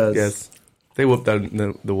Rockets? He does. Yes. They whooped out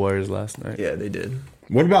the Warriors last night. Yeah, they did.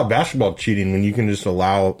 What about basketball cheating when you can just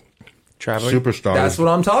allow Traveling. superstars? That's what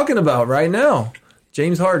I'm talking about right now.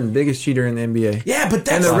 James Harden, biggest cheater in the NBA. Yeah, but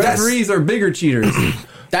And the referees are bigger cheaters.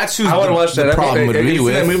 That's who I want to watch that. the problem would Have be you seen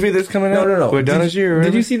that with. movie that's coming out? No. With Donahue.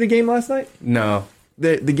 Did you see the game last night? No.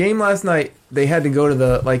 The game last night, they had to go to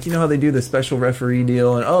the, like, you know how they do the special referee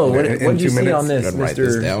deal, and what in did you 2 see minutes? on this, Gotta write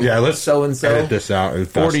this Mr. down. Yeah, let's So-and-so? edit this out. In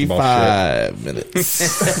basketball 45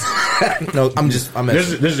 minutes. No, I'm shit.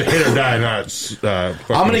 This is a hit or die, not.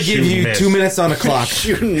 I'm going to give you 2 minutes on the clock.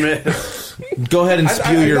 Shoot and miss. Go ahead and spew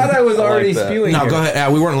I your. thought I was already that. spewing. No, here. go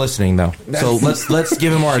ahead. We weren't listening though. So let's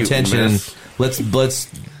give him our Shoot and attention. And miss. let's This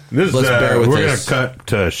is, let's bear with we're going this. to cut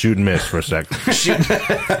to shoot and miss for a second.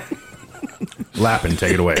 Lappin,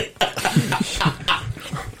 take it away.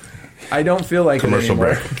 I don't feel like Commercial it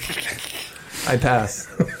anymore. break. I pass.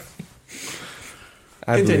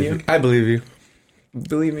 I Continue. Believe you. I believe you.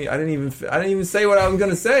 Believe me, I didn't even say what I was going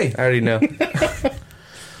to say. I already know.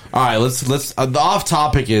 All right, let's. The off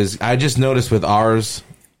topic is I just noticed with ours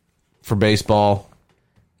for baseball.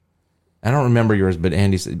 I don't remember yours, but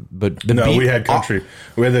Andy said. But the No, beat- we had country.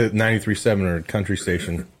 We had the 93.7 or country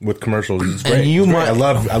station with commercials. It's great. And you It's great.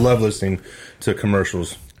 might- I love listening to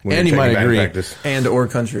commercials. When And you're you might taking batting agree. practice. And or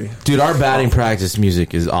country. Dude, our batting practice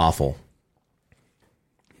music is awful.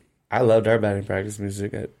 I loved our batting practice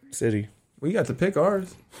music at City. We got to pick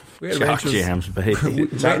ours. We had Jock Rachel's- jams, baby.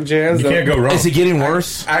 Jock jams. You can't go wrong. Is it getting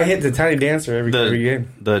worse? I hit the Tiny Dancer every game.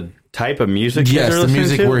 The type of music. Yes, you're the listening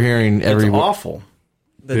music to? we're hearing every. It's awful.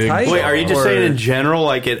 The type, Wait, are you just or- saying in general,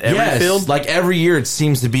 like at every Yes, field? like every year it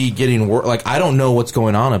seems to be getting worse. Like I don't know what's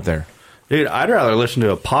going on up there. Dude, I'd rather listen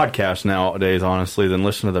to a podcast nowadays, honestly, than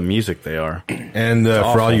listen to the music they are. And for all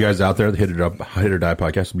awful. you guys out there, the Hit or Die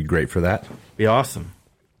podcast would be great for that. Be awesome.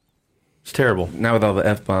 It's terrible. Now with all the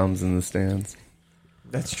F-bombs in the stands.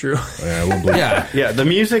 That's true. Yeah, we'll bleep. Yeah, Yeah, the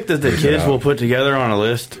music that the kids will put together on a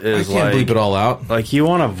list I is can't bleep like, it all out. like you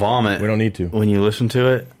want to vomit. We don't need to. when you listen to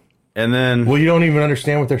it, and then Well, you don't even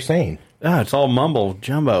understand what they're saying. it's all mumble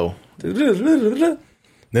jumbo.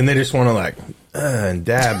 Then they just want to like and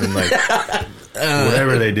dab and like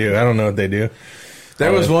whatever they do. I don't know what they do.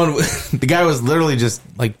 There was one. The guy was literally just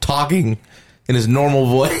like talking in his normal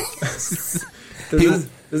voice.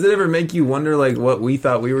 Does it ever make you wonder, like, what we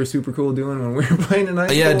thought we were super cool doing when we were playing in high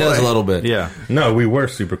school? Yeah, it does Like, a little bit. Yeah, No, we were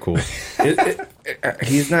super cool.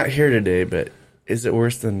 He's not here today, but is it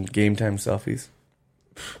worse than game time selfies?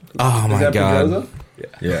 Oh Is my that god! Pedroza?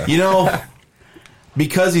 Yeah. You know,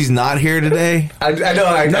 because he's not here today, I know.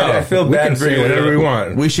 I feel we bad can for say you. whatever we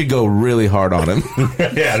want. we should go really hard on him.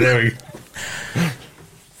 Yeah, there we go.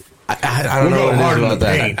 I don't We'll know go what hard it in is the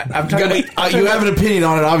about paint. that. I'm talking about, You have an opinion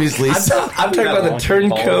on it, obviously. I'm talking about the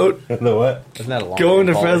turncoat, The what? isn't that a long going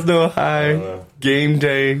to Fresno High, game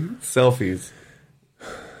day selfies.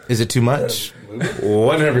 Is it too much?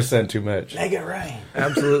 100% too much.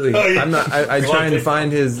 Absolutely. I'm not. I try and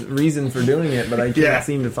find his reason for doing it, but I can't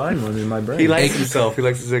seem to find one in my brain. He likes himself. He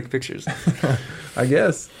likes to take pictures. I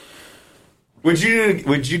guess. Would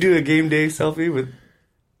you do a game day selfie with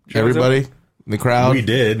Everybody, the crowd. We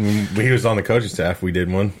did. When he was on the coaching staff, we did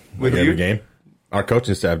one. With every you? game. Our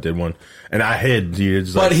coaching staff did one. And I hid. Dude,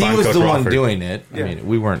 just But like, he find was Coach the one Rockford. doing it. Yeah. I mean,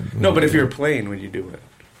 we weren't. No, but if you're playing, would you do it?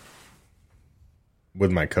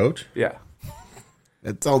 With my coach? Yeah.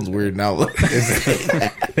 It sounds weird now.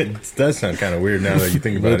 It does sound kind of weird now that you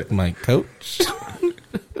think about With it. my coach.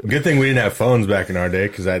 Good thing we didn't have phones back in our day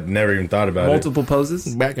because I'd never even thought about Multiple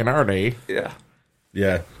poses. Back in our day. Yeah. it.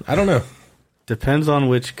 Yeah. I don't know. Depends on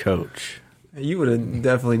which coach. You would have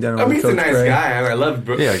definitely done it I mean, with he's a Coach nice Gray. guy. I love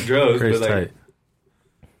Droz, Gray's but like, tight.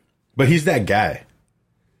 But he's that guy.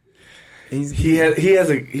 he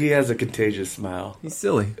has a contagious smile. He's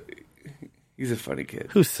silly. He's a funny kid.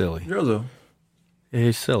 Who's silly? Drozo. Yeah,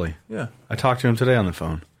 he's silly. Yeah, I talked to him today on the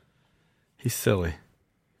phone. He's silly.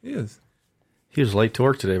 he is. He was late to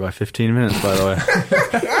work today by 15 minutes, by the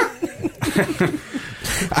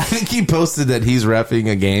way. I think he posted that he's reffing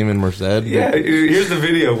a game in Merced. Yeah, here's the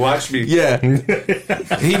video. Watch me. Yeah.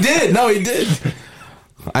 He did. No, he did.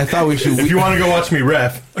 I thought we should. If you want to go watch me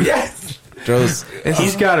ref. Yes.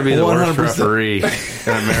 He's got to be the 100%. Worst referee in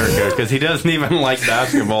America because he doesn't even like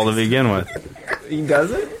basketball to begin with. He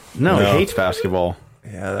doesn't? No, he hates basketball.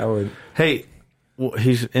 Yeah, that would. Hey,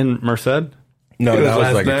 he's in Merced? No, that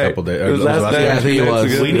was like a couple days. It was last day. I think it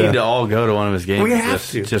was. We need to all go to one of his games. We have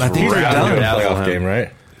to. Just I think we're done with the playoff game,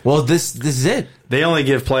 right? Well, this is it. They only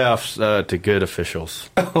give playoffs to good officials.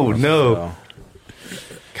 Oh, no. So.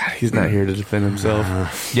 God, he's not here to defend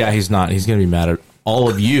himself. Yeah, he's not. He's going to be mad at all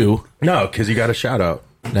of you. No, because you got a shout out.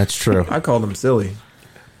 That's true. I called him silly.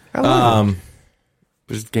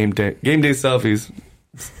 Just game day selfies.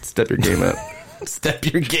 Step your game up.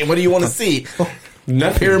 Step your game. What do you want to see?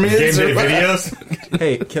 Nothing. Pyramids? Game day videos?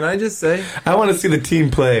 Hey, can I just say? I want to see the team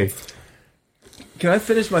play. Can I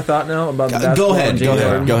finish my thought now about the basketball?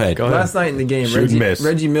 Go ahead. Last night in the game, Shoot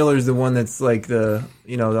Reggie Miller's the one that's like on the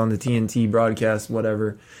TNT broadcast,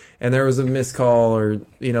 whatever. And there was a missed call, or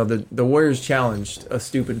the Warriors challenged a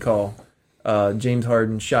stupid call. James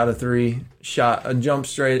Harden shot a three, shot a jump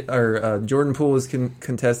straight, or Jordan Poole was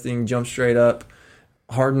contesting, jump straight up.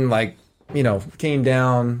 Harden came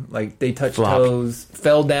down, like they touched toes,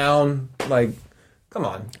 fell down, like. Come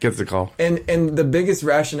on. Gets the call. And the biggest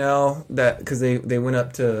rationale that, because they went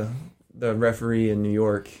up to the referee in New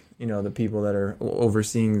York, the people that are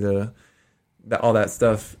overseeing all that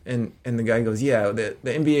stuff, and the guy goes, yeah, the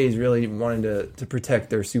NBA is really wanting to protect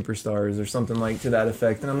their superstars or something like to that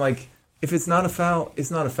effect. And I'm like, if it's not a foul,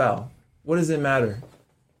 it's not a foul. What does it matter?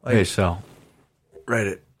 Like, hey, Sal, write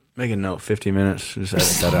it. Make a note, 50 minutes. Just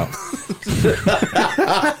edit that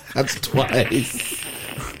out. That's twice.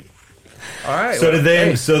 All right. So did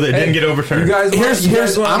they? So they didn't get overturned. You guys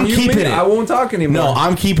I'm keeping it. I won't talk anymore. No,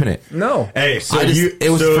 I'm keeping it. No. Hey, so it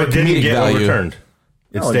was for it didn't get value. overturned.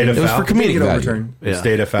 It stayed a foul. It was for comedic value. Overturned. It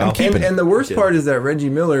stayed a foul. And the worst part is that Reggie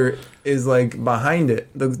Miller is like behind it.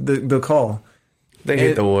 The call. They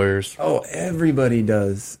hate the Warriors. Oh, everybody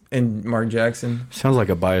does. And Mark Jackson. Sounds like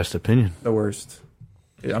a biased opinion. The worst.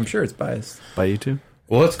 I'm sure it's biased. By you too?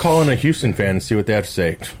 Well, let's call in a Houston fan and see what they have to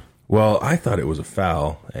say. Well, I thought it was a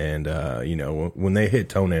foul, and when they hit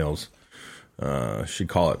toenails, she'd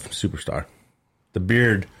call it superstar. The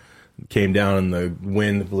beard came down, and the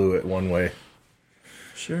wind blew it one way.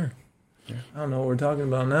 Sure. I don't know what we're talking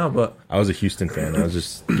about now, but I was a Houston fan. I was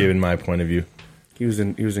just giving my point of view. He was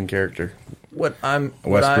in character.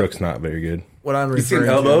 Westbrook's not very good. What I'm you seen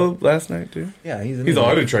elbow last night too? Yeah, he's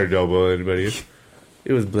already tried to elbow anybody.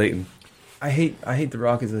 It was blatant. I hate the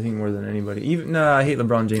Rockets, I think, more than anybody. I hate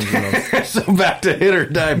LeBron James the most. So back to Hit or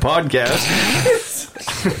Die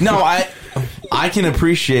podcast. No, I can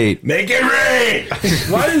appreciate. Make it rain.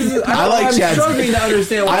 Why is I'm struggling to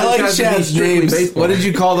understand why I like Chad's names. Baseball. What did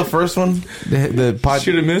you call the first one?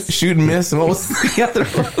 Shoot and miss. Shoot and miss. And what was the other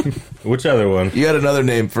one? Which other one? You had another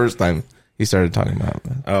name first time he started talking about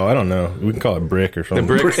that. Oh, I don't know. We can call it Brick or something.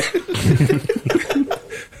 The Brick.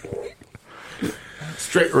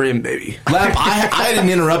 Straight rim, baby. Lap, I didn't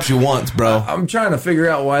interrupt you once, bro. I'm trying to figure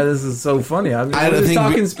out why this is so funny. I'm just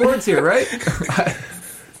talking sports here, right?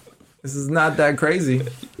 This is not that crazy.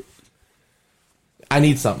 I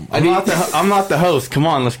need something. I'm not the host. Come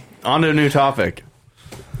on, let's on to a new topic.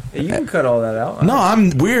 Yeah, you can cut all that out. No,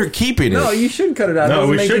 we're keeping it. No, you should cut it out. No, it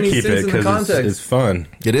we make should any keep sense it in the context. because it's fun.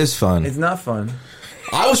 It is fun. It's not fun.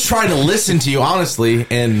 I was trying to listen to you, honestly,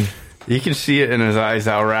 and... You can see it in his eyes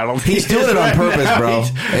how rattled he's doing it on purpose, bro.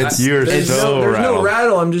 You're there's rattled. No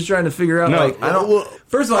rattle. I'm just trying to figure out.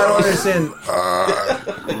 First of all, I don't understand.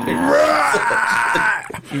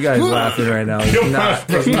 You guys laughing right now.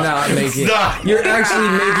 It's not making. You're actually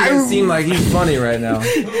making it seem like he's funny right now.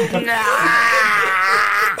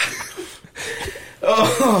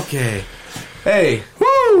 Oh, okay. Hey,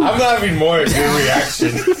 I'm not having more of your reaction.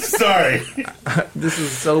 Sorry. This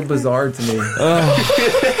is so bizarre to me.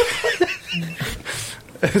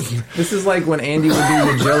 This is like when Andy would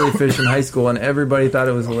do the jellyfish in high school, and everybody thought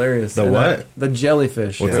it was hilarious. The what? The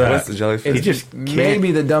jellyfish. What's that? What's the jellyfish? It's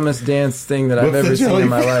maybe the dumbest dance thing that I've ever seen in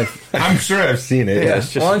my life. I'm sure I've seen it. Yeah.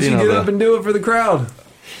 Why don't you get up and do it for the crowd?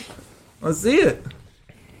 Let's see it.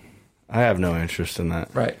 I have no interest in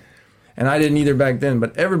that. Right. And I didn't either back then,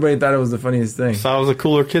 but everybody thought it was the funniest thing. So I was a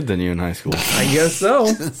cooler kid than you in high school. I guess so.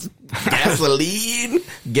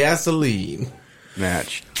 Gasoline.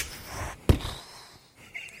 Match.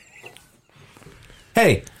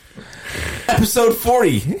 Hey, episode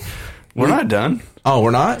 40. We're not done. Oh,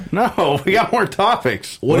 we're not? No, we got more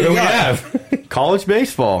topics. What do we have? College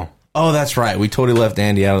baseball. Oh, that's right. We totally left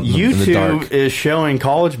Andy out in the dark. YouTube is showing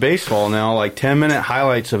college baseball now, like 10-minute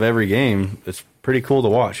highlights of every game. It's pretty cool to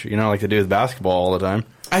watch. You know, like they do with basketball all the time.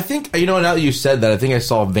 I think, you know, now that you said that, I think I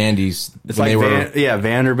saw Vandy's. It's like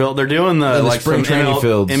Vanderbilt. They're doing the like spring training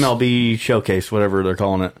fields. MLB showcase, whatever they're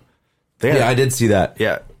calling it. I did see that.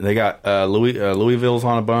 Yeah, they got Louisville's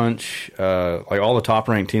on a bunch. Like all the top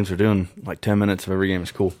ranked teams are doing like 10 minutes of every game.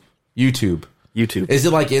 It's cool. YouTube. Is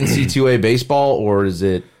it like NC2A baseball, or is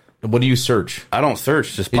it? What do you search? I don't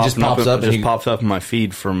search. It just pops up in my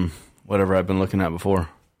feed from whatever I've been looking at before.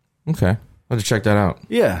 Okay, I'll have to check that out.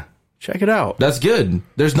 Yeah, check it out. That's good.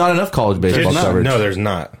 There's not enough college baseball coverage. No, there's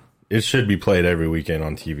not. It should be played every weekend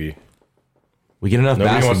on TV. We get enough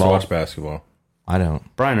Nobody basketball. wants to watch basketball. I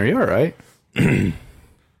don't. Brian, are you all right? You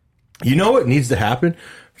know what needs to happen?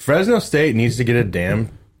 Fresno State needs to get a damn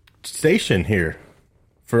station here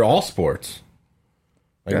for all sports.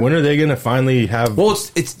 Like, when are they going to finally have... Well,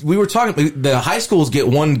 we were talking... The high schools get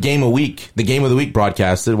one game a week. The game of the week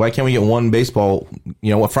broadcasted. Why can't we get one baseball,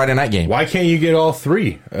 Friday night game? Why can't you get all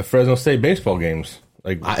three Fresno State baseball games?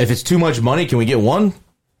 Like, if it's too much money, can we get one?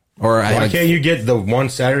 Or why can't you get the one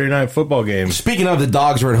Saturday night football game? Speaking of, the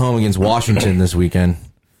Dogs were at home against Washington this weekend.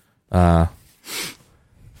 They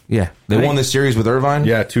won the series with Irvine.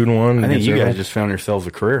 Yeah, 2-1. I think you guys just found yourselves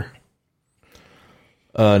a career.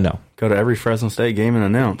 No. Go to every Fresno State game and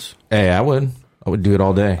announce. Hey, I would do it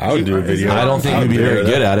all day. I would do a video. I don't think you'd be very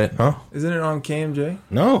good at it. Huh? Isn't it on KMJ?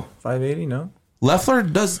 No. 580? No. Leffler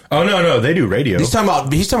does. Oh, no. They do radio. He's talking about.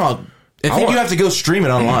 I think you have to go stream it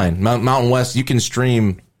online. Mountain West, you can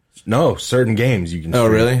stream. No, certain games you can stream. Oh,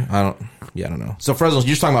 really? I don't know. So you're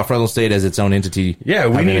just talking about Fresno State as its own entity. Yeah,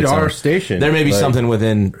 we need our station. There may be something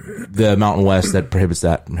within the Mountain West that prohibits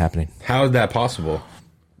that from happening. How is that possible?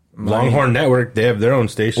 Longhorn Network, they have their own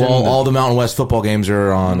station. Well, all the Mountain West football games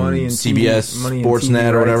are on CBS,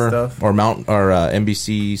 Sportsnet, or whatever, stuff. Or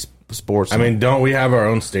NBC Sports. I mean, don't we have our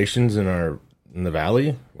own stations in the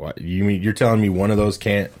Valley? What, you're telling me one of those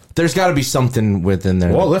can't? There's got to be something within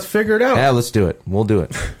there. Well, let's figure it out. Yeah, let's do it. We'll do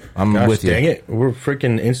it. I'm with you. Dang it, we're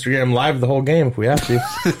freaking Instagram live the whole game if we have to.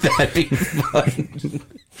 That'd be fun.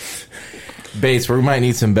 Bates, we might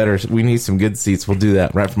need some better. We need some good seats. We'll do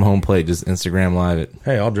that right from home plate. Just Instagram live it.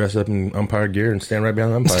 Hey, I'll dress up in umpire gear and stand right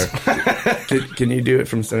behind the umpire. Can you do it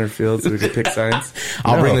from center field so we can pick signs?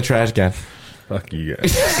 I'll bring the trash can. Fuck you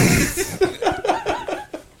guys.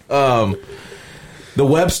 The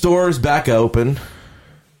web store is back open.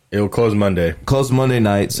 It'll close Monday. Close Monday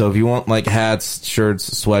night. So if you want like hats, shirts,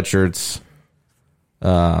 sweatshirts,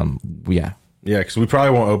 yeah. Yeah, because we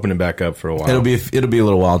probably won't open it back up for a while. It'll be a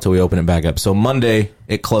little while until we open it back up. So Monday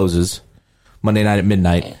it closes. Monday night at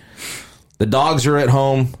midnight. The Dogs are at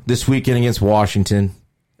home this weekend against Washington.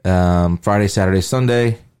 Friday, Saturday,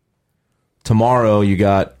 Sunday. Tomorrow you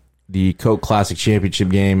got the Coke Classic Championship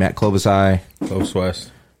game at Clovis High. Clovis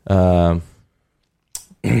West.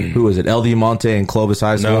 Who is it? LD Monte and Clovis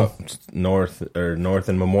High School? No, North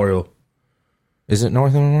and Memorial. Is it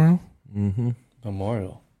North and Memorial? Mm-hmm.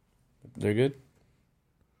 Memorial. They're good.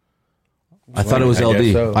 I thought it was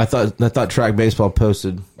LD. So. I thought Track Baseball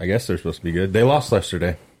posted. I guess they're supposed to be good. They lost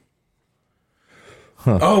yesterday.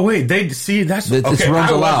 Huh. Oh wait, that's okay.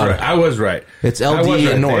 I was right. It's LD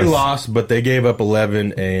and North. They lost, but they gave up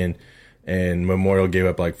 11, and Memorial gave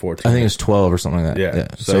up like 14. I think it's 12 or something like that. Yeah.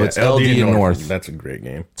 So it's LD and North. That's a great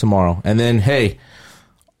game tomorrow. And then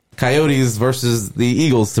Coyotes versus the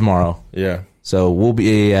Eagles tomorrow. Yeah. So we'll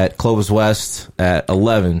be at Clovis West at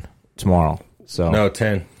 11 tomorrow. So no,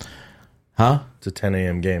 10. Huh? It's a 10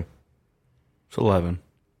 a.m. game. It's 11.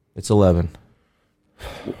 It's 11.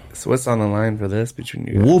 So what's on the line for this between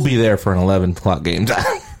you guys? We'll be there for an 11 o'clock game.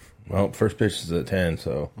 Well, first pitch is at 10,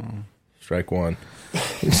 so strike one.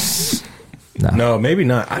 No, maybe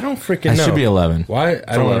not. I don't freaking know. It should be 11. Why?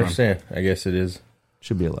 I don't understand. I guess it is.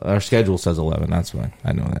 Should be 11. Our schedule says 11. That's fine.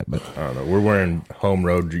 I know that, but I don't know. We're wearing home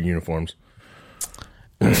road uniforms.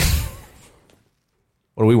 What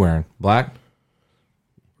are we wearing? Black?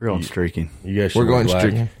 We're going streaking. You guys should We're going black.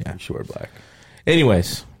 streaking. Yeah. You should wear black.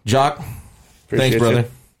 Anyways, Jock, thanks, brother.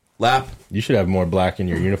 Lap. You should have more black in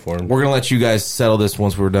your uniform. We're gonna let you guys settle this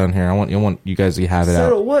once we're done here. I want you guys to have it settle out.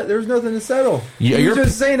 Settle what? There's nothing to settle. You're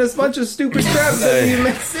just saying a bunch of stupid crap that doesn't even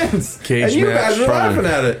make sense. Cage and you match. guys were laughing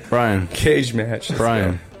at it. Brian. Cage match.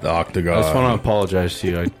 Brian. The Octagon. I just want to apologize to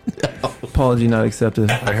you. Apology not accepted.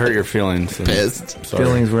 I hurt your feelings. Pissed.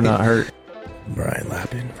 Feelings were not hurt. Brian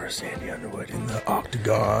Lappin versus Andy Underwood in the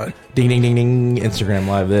Octagon. Ding, ding, ding, ding. Instagram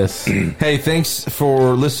live this. Hey, thanks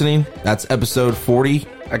for listening. That's episode 40.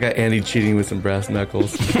 I got Andy cheating with some brass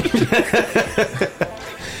knuckles.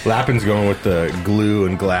 Lappin's going with the glue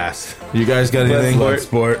and glass. You guys got anything?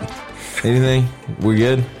 Sport. Anything? We're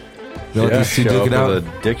good? You want these two duke it out? With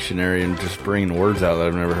a dictionary and just bringing words out that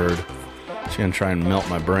I've never heard. She's going to try and melt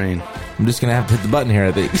my brain. I'm just going to have to hit the button here,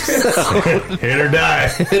 I think. Hit or die.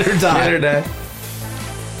 Hit or die. Hit or die.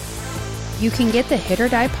 You can get the Hit or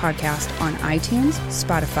Die podcast on iTunes,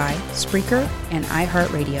 Spotify, Spreaker, and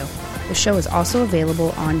iHeartRadio. The show is also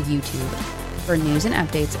available on YouTube. For news and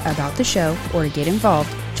updates about the show or to get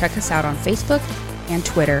involved, check us out on Facebook and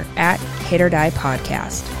Twitter at Hit or Die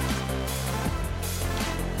Podcast.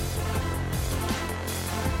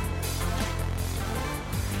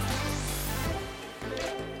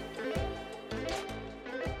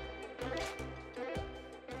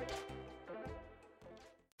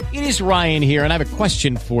 It is Ryan here, and I have a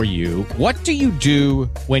question for you. What do you do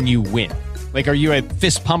when you win? Like, are you a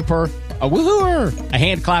fist pumper, a woo-hooer, a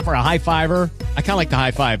hand clapper, a high-fiver? I kind of like the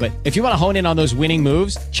high-five, but if you want to hone in on those winning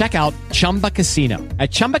moves, check out Chumba Casino.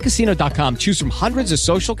 At ChumbaCasino.com, choose from hundreds of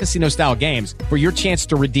social casino-style games for your chance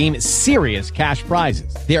to redeem serious cash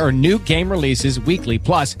prizes. There are new game releases weekly,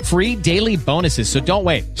 plus free daily bonuses, so don't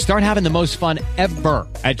wait. Start having the most fun ever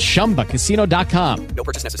at ChumbaCasino.com. No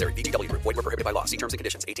purchase necessary. VGW Group. Void where prohibited by law. See terms and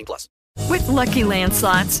conditions. 18+. With Lucky Land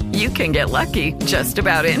Slots, you can get lucky just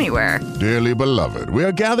about anywhere. Dearly beloved, we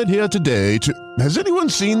are gathered here today to... Has anyone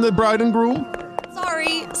seen the bride and groom?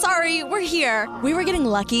 Sorry, we're here. We were getting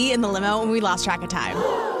lucky in the limo and we lost track of time.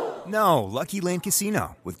 No, Lucky Land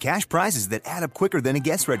Casino, with cash prizes that add up quicker than a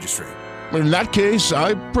guest registry. In that case,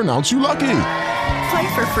 I pronounce you lucky.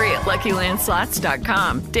 Play for free at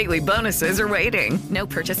LuckyLandSlots.com. Daily bonuses are waiting. No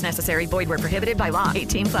purchase necessary. Void where prohibited by law.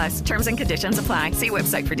 18+. Terms and conditions apply. See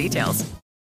website for details.